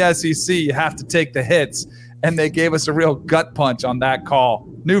play in the SEC, you have to take the hits. And they gave us a real gut punch on that call.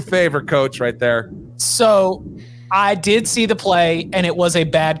 New favorite coach right there. So I did see the play, and it was a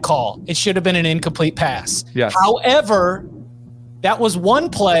bad call. It should have been an incomplete pass. Yes. However, that was one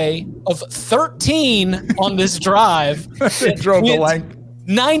play of 13 on this drive. It drove the length.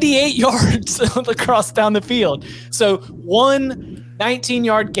 98 yards across down the field. So one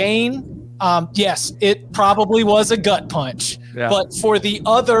 19-yard gain, yes, it probably was a gut punch. Yeah. But for the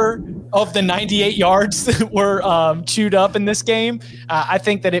other of the 98 yards that were chewed up in this game, I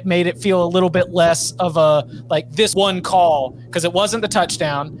think that it made it feel a little bit less of a, like this one call, because it wasn't the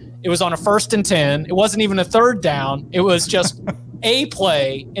touchdown. It was on a 1st and 10. It wasn't even a 3rd down. It was just a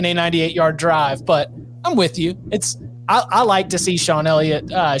play in a 98-yard drive. But I'm with you. I like to see Sean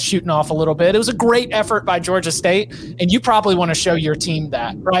Elliott shooting off a little bit. It was a great effort by Georgia State, and you probably want to show your team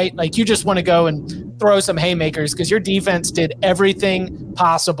that, right? Like you just want to go and throw some haymakers because your defense did everything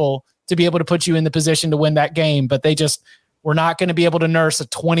possible to be able to put you in the position to win that game, but they just were not going to be able to nurse a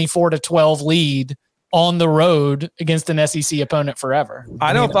 24-12 lead on the road against an SEC opponent forever.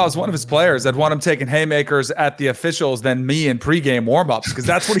 I know if I was one of his players, I'd want him taking haymakers at the officials than me in pregame warmups, because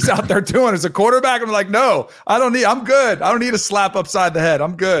that's what he's out there doing as a quarterback. I'm like, no, I'm good. I don't need a slap upside the head.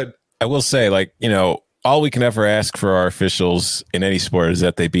 I'm good. I will say, all we can ever ask for our officials in any sport is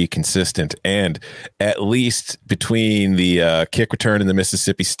that they be consistent. And at least between the kick return in the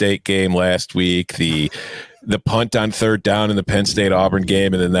Mississippi State game last week, the punt on 3rd down in the Penn State Auburn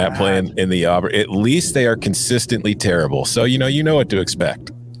game, and then that play in the Auburn, at least they are consistently terrible. So, you know what to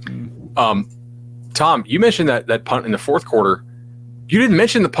expect. Tom, you mentioned that punt in the 4th quarter. You didn't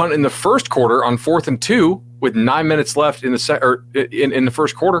mention the punt in the 1st quarter on 4th and 2 with 9 minutes left in the in the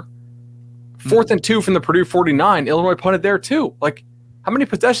 1st quarter. 4th and 2 from the Purdue 49. Illinois punted there too. Like, how many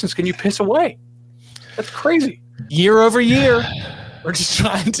possessions can you piss away? That's crazy. Year over year. We're just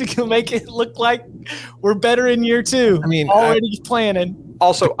trying to make it look like we're better in year 2. I mean, already planning.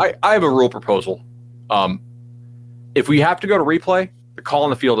 Also, I have a rule proposal. If we have to go to replay, the call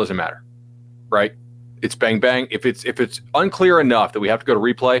on the field doesn't matter, right? It's bang bang. If it's unclear enough that we have to go to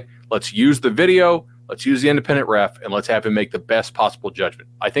replay, let's use the video, let's use the independent ref, and let's have him make the best possible judgment.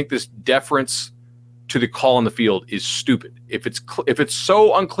 I think this deference to the call on the field is stupid. If it's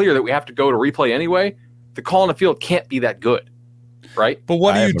so unclear that we have to go to replay anyway, the call on the field can't be that good. Right. But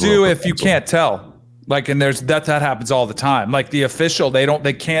what do you do if you can't tell? Like, and that happens all the time. Like the official,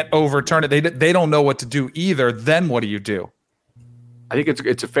 they can't overturn it. They don't know what to do either. Then what do you do? I think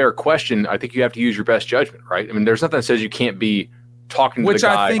it's a fair question. I think you have to use your best judgment, right? I mean, there's nothing that says you can't be talking to the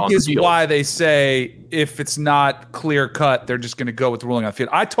guy on the field. Which I think is why they say if it's not clear cut, they're just going to go with the ruling on the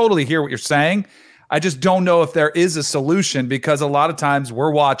field. I totally hear what you're saying. I just don't know if there is a solution, because a lot of times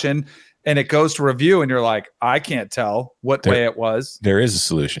we're watching and it goes to review, and you're like, I can't tell what way it was. There is a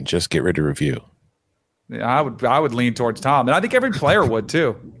solution. Just get rid of review. Yeah, I would lean towards Tom, and I think every player would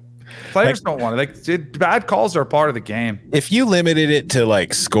too. Players don't want it. Bad calls are a part of the game. If you limited it to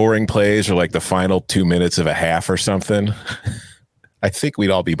scoring plays or the final 2 minutes of a half or something, I think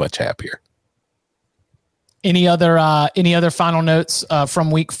we'd all be much happier. Any other final notes from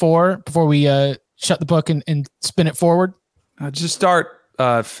week 4 before we shut the book and spin it forward? Just start.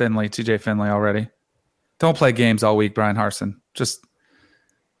 TJ Finley already. Don't play games all week, Brian Harsin.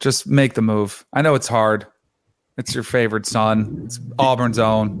 Just make the move. I know it's hard. It's your favorite son. It's Auburn's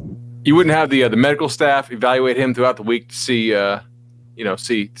own. You wouldn't have the medical staff evaluate him throughout the week to see how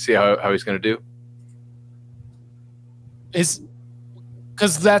he's going to do.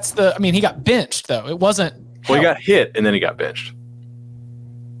 Because that's he got benched though. It wasn't. Well, he got hit and then he got benched.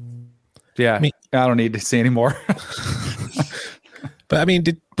 Yeah, I don't need to see anymore. But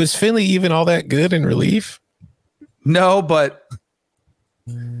was Finley even all that good in relief? No, but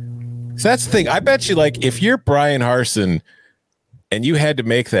so that's the thing. I bet you, like, if you're Brian Harsin and you had to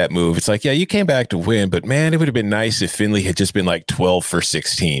make that move, it's like, yeah, you came back to win, but man, it would have been nice if Finley had just been like 12 for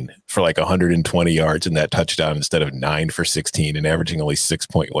 16 for like 120 yards in that touchdown instead of 9 for 16 and averaging only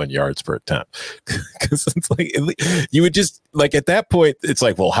 6.1 yards per attempt. Because it's like, you would just, like, at that point, it's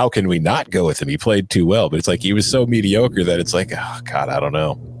like, well, how can we not go with him? He played too well, but it's like he was so mediocre that it's like, oh God, I don't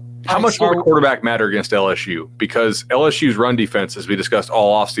know. How much will the quarterback matter against LSU? Because LSU's run defense, as we discussed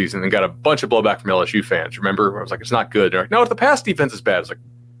all offseason, and got a bunch of blowback from LSU fans. Remember? I was like, it's not good. They're like, no, the pass defense is bad. It's like,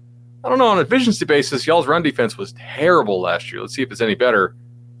 I don't know. On a efficiency basis, y'all's run defense was terrible last year. Let's see if it's any better.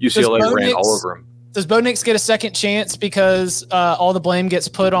 UCLA ran all over him. Does Bo Nix get a second chance because all the blame gets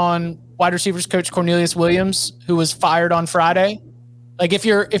put on wide receivers coach Cornelius Williams, who was fired on Friday? Like, if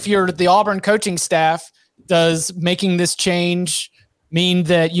you're the Auburn coaching staff, does making this change mean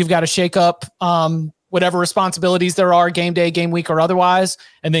that you've got to shake up whatever responsibilities there are, game day, game week, or otherwise,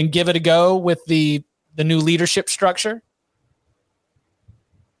 and then give it a go with the new leadership structure?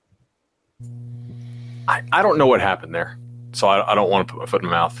 I don't know what happened there, so I don't want to put my foot in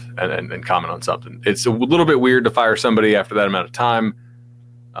my mouth and comment on something. It's a little bit weird to fire somebody after that amount of time.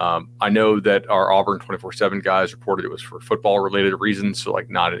 I know that our Auburn 24/7 guys reported it was for football-related reasons, so like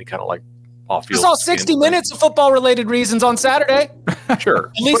not any kind of like off-field. I saw 60 minutes of football-related reasons on Saturday.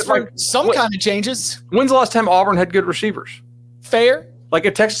 Sure. At least for some kind of changes. When's the last time Auburn had good receivers? Fair. Like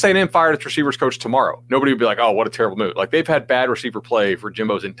if Texas A&M fired its receivers coach tomorrow, nobody would be like, oh, what a terrible move. Like they've had bad receiver play for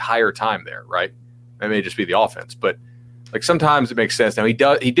Jimbo's entire time there, right? That may just be the offense, but like sometimes it makes sense. Now he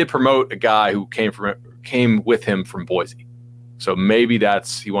did promote a guy who came with him from Boise. So maybe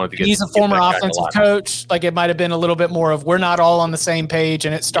he wanted to get. He's a former offensive coach. Like it might have been a little bit more of we're not all on the same page,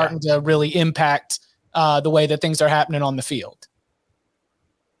 and it's starting to really impact the way that things are happening on the field.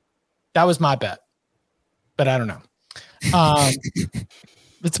 That was my bet, but I don't know.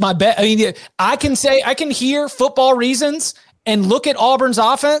 It's my bet. I mean, I can hear football reasons and look at Auburn's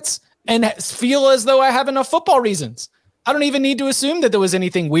offense and feel as though I have enough football reasons. I don't even need to assume that there was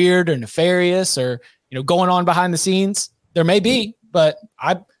anything weird or nefarious or going on behind the scenes. There may be, but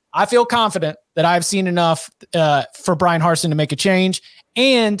I feel confident that I've seen enough for Brian Harsin to make a change.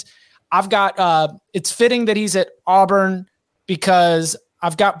 And I've got it's fitting that he's at Auburn because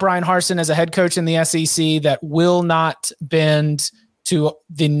I've got Brian Harsin as a head coach in the SEC that will not bend to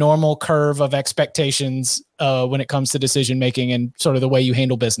the normal curve of expectations when it comes to decision making and sort of the way you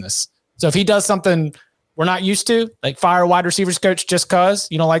handle business. So if he does something we're not used to, like fire a wide receivers coach just because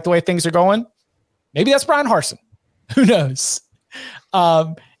you don't like the way things are going, maybe that's Brian Harsin. Who knows?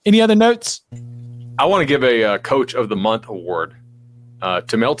 Any other notes? I want to give a Coach of the Month award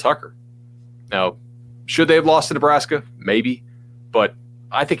to Mel Tucker. Now, should they have lost to Nebraska? Maybe. But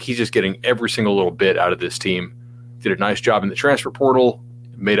I think he's just getting every single little bit out of this team. Did a nice job in the transfer portal,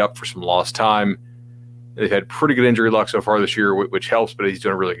 made up for some lost time. They've had pretty good injury luck so far this year, which helps, but he's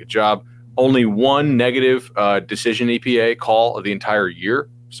doing a really good job. Only one negative decision EPA call of the entire year.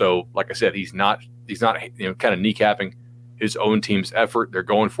 So, like I said, he's not kind of kneecapping his own team's effort. They're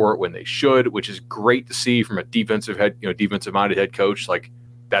going for it when they should, which is great to see from a defensive-minded head coach. Like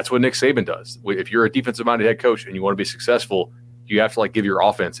that's what Nick Saban does. If you're a defensive-minded head coach and you want to be successful, you have to give your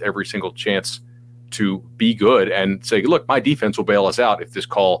offense every single chance to be good and say, look, my defense will bail us out if this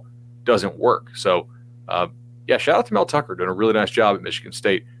call doesn't work. So, shout out to Mel Tucker doing a really nice job at Michigan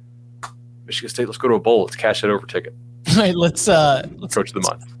State. Michigan State, let's go to a bowl. Let's cash that over ticket. All right, let's Coach of the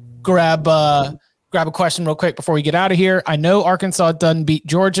Month. Grab a question real quick before we get out of here. I know Arkansas doesn't beat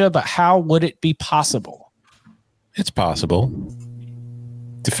Georgia, but how would it be possible? It's possible.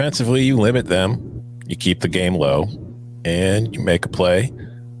 Defensively, you limit them. You keep the game low, and you make a play.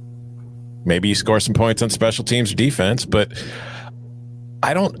 Maybe you score some points on special teams or defense, but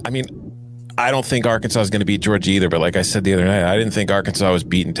I don't think Arkansas is going to beat Georgia either. But like I said the other night, I didn't think Arkansas was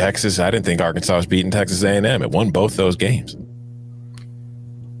beating Texas. I didn't think Arkansas was beating Texas A&M. It won both those games.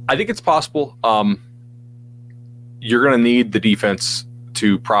 I think it's possible. You're going to need the defense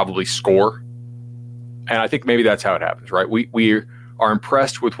to probably score. And I think maybe that's how it happens, right? We are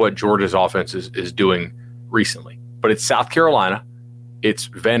impressed with what Georgia's offense is doing recently. But it's South Carolina, it's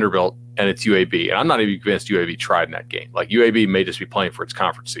Vanderbilt, and it's UAB. And I'm not even convinced UAB tried in that game. Like, UAB may just be playing for its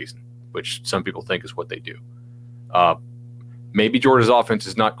conference season, which some people think is what they do. Maybe Georgia's offense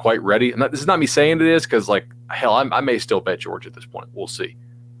is not quite ready. And this is not me saying it is, because, like, hell, I may still bet Georgia at this point. We'll see.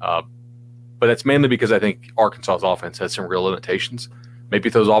 But that's mainly because I think Arkansas's offense has some real limitations. Maybe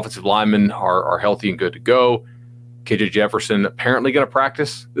if those offensive linemen are healthy and good to go. KJ Jefferson apparently going to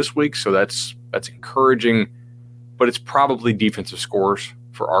practice this week, so that's encouraging. But it's probably defensive scores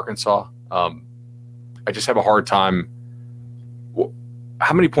for Arkansas. I just have a hard time.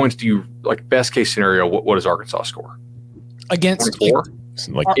 How many points do you, like, best case scenario, what does Arkansas score? Against 24?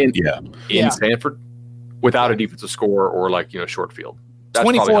 In Stanford, without a defensive score or, like, short field. That's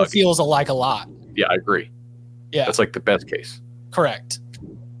 24 feels like a lot. Yeah, I agree. Yeah, that's like the best case. Correct.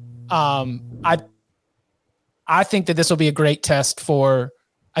 I think that this will be a great test for.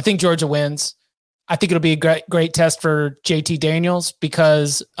 I think Georgia wins. I think it'll be a great test for JT Daniels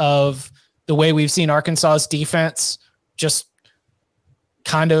because of the way we've seen Arkansas's defense just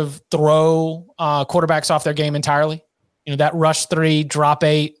kind of throw quarterbacks off their game entirely. That rush 3, drop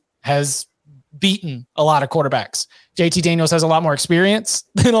 8 has beaten a lot of quarterbacks. JT Daniels has a lot more experience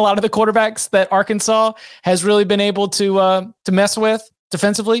than a lot of the quarterbacks that Arkansas has really been able to mess with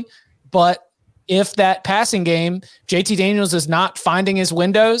defensively. But if that passing game, JT Daniels is not finding his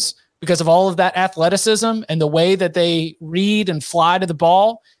windows because of all of that athleticism and the way that they read and fly to the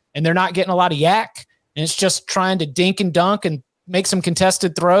ball, and they're not getting a lot of yak, and it's just trying to dink and dunk and make some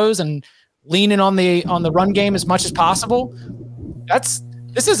contested throws and leaning on the run game as much as possible.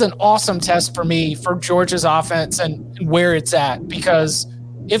 This is an awesome test for me for Georgia's offense and where it's at, because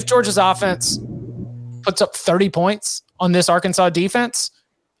if Georgia's offense puts up 30 points on this Arkansas defense,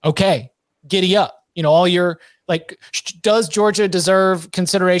 okay, giddy up. All your, like, does Georgia deserve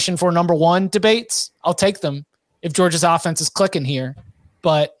consideration for number 1 debates? I'll take them if Georgia's offense is clicking here.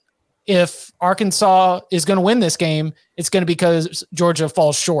 But if Arkansas is going to win this game, it's going to be because Georgia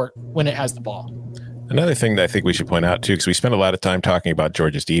falls short when it has the ball. Another thing that I think we should point out, too, because we spent a lot of time talking about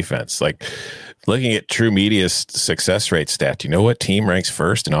Georgia's defense, like looking at True Media's success rate stat. Do you know what team ranks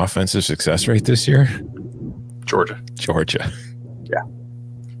first in offensive success rate this year? Georgia. Yeah.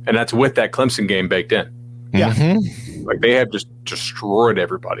 And that's with that Clemson game baked in. Yeah. Mm-hmm. Like, they have just destroyed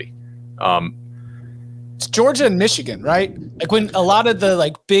everybody. It's Georgia and Michigan, right? Like, when a lot of the,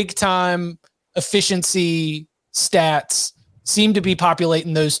 like, big time efficiency stats seem to be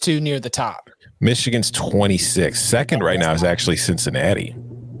populating those two near the top. Michigan's 26. Second right now is actually Cincinnati.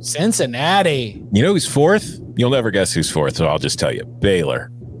 You know who's fourth? You'll never guess who's fourth, so I'll just tell you. Baylor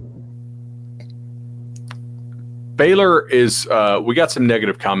is we got some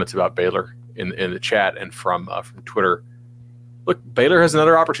negative comments about Baylor in the chat and from Twitter. Look, Baylor has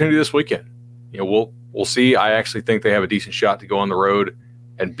another opportunity this weekend. We'll see. I actually think they have a decent shot to go on the road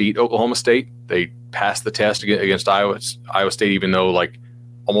and beat Oklahoma State. They passed the test against Iowa State, even though, like,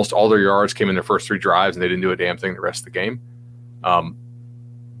 almost all their yards came in their first 3 drives, and they didn't do a damn thing the rest of the game.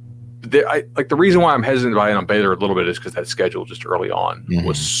 The reason why I'm hesitant about it on Baylor a little bit is because that schedule just early on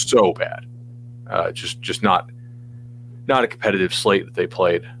was so bad. Just not a competitive slate that they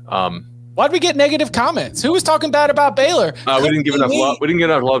played. Why'd we get negative comments? Who was talking bad about Baylor? We didn't give enough love. We didn't give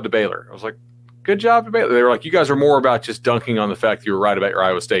enough love to Baylor. I was like, good job to Baylor. They were like, you guys are more about just dunking on the fact that you were right about your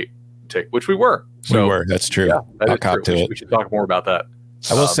Iowa State take, which we were. So, we were. That's true. Yeah, I'll cop to it. We should talk more about that.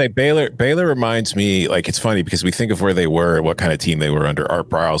 I will say Baylor reminds me, like, it's funny because we think of where they were, what kind of team they were under Art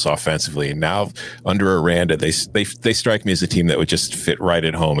Briles offensively, and now under Aranda, they strike me as a team that would just fit right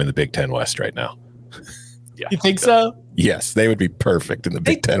at home in the Big Ten West right now. Yeah, you think so? Yes, they would be perfect in the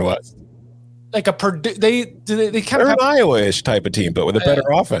Big Ten West. Like a Purdue, they kind of an Iowa-ish type of team, but with a better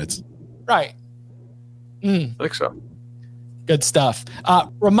offense. Right. I think so. Good stuff.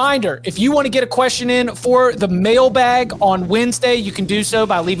 Reminder, if you want to get a question in for the mailbag on Wednesday, you can do so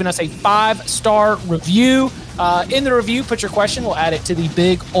by leaving us a 5-star review. In the review, put your question. We'll add it to the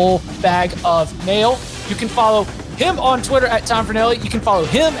big old bag of mail. You can follow him on Twitter at Tom Fornelli. You can follow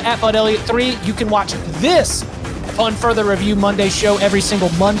him at Bud Elliott 3. You can watch this Upon Further Review Monday show every single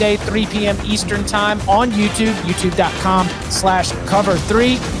Monday, 3 p.m. Eastern time on YouTube,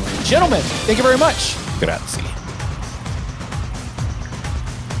 youtube.com/cover3. Gentlemen, thank you very much. Grazie.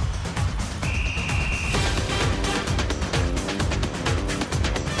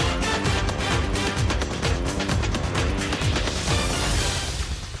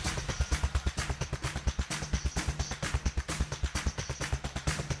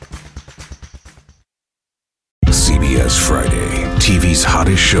 This Friday, TV's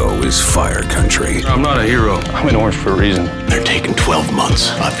hottest show is Fire Country. I'm not a hero. I'm in Orange for a reason. They're taking 12 months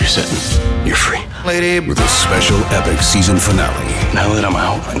off your sentence. You're free. Lady, with a special epic season finale. Now that I'm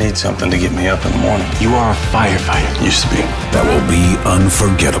out, I need something to get me up in the morning. You are a firefighter. Used to be. That will be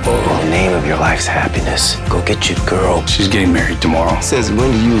unforgettable. In the name of your life's happiness, go get your girl. She's getting married tomorrow. Since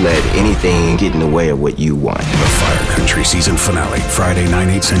when do you let anything get in the way of what you want? The Fire Country season finale, Friday,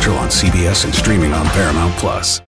 9/8 Central on CBS and streaming on Paramount+.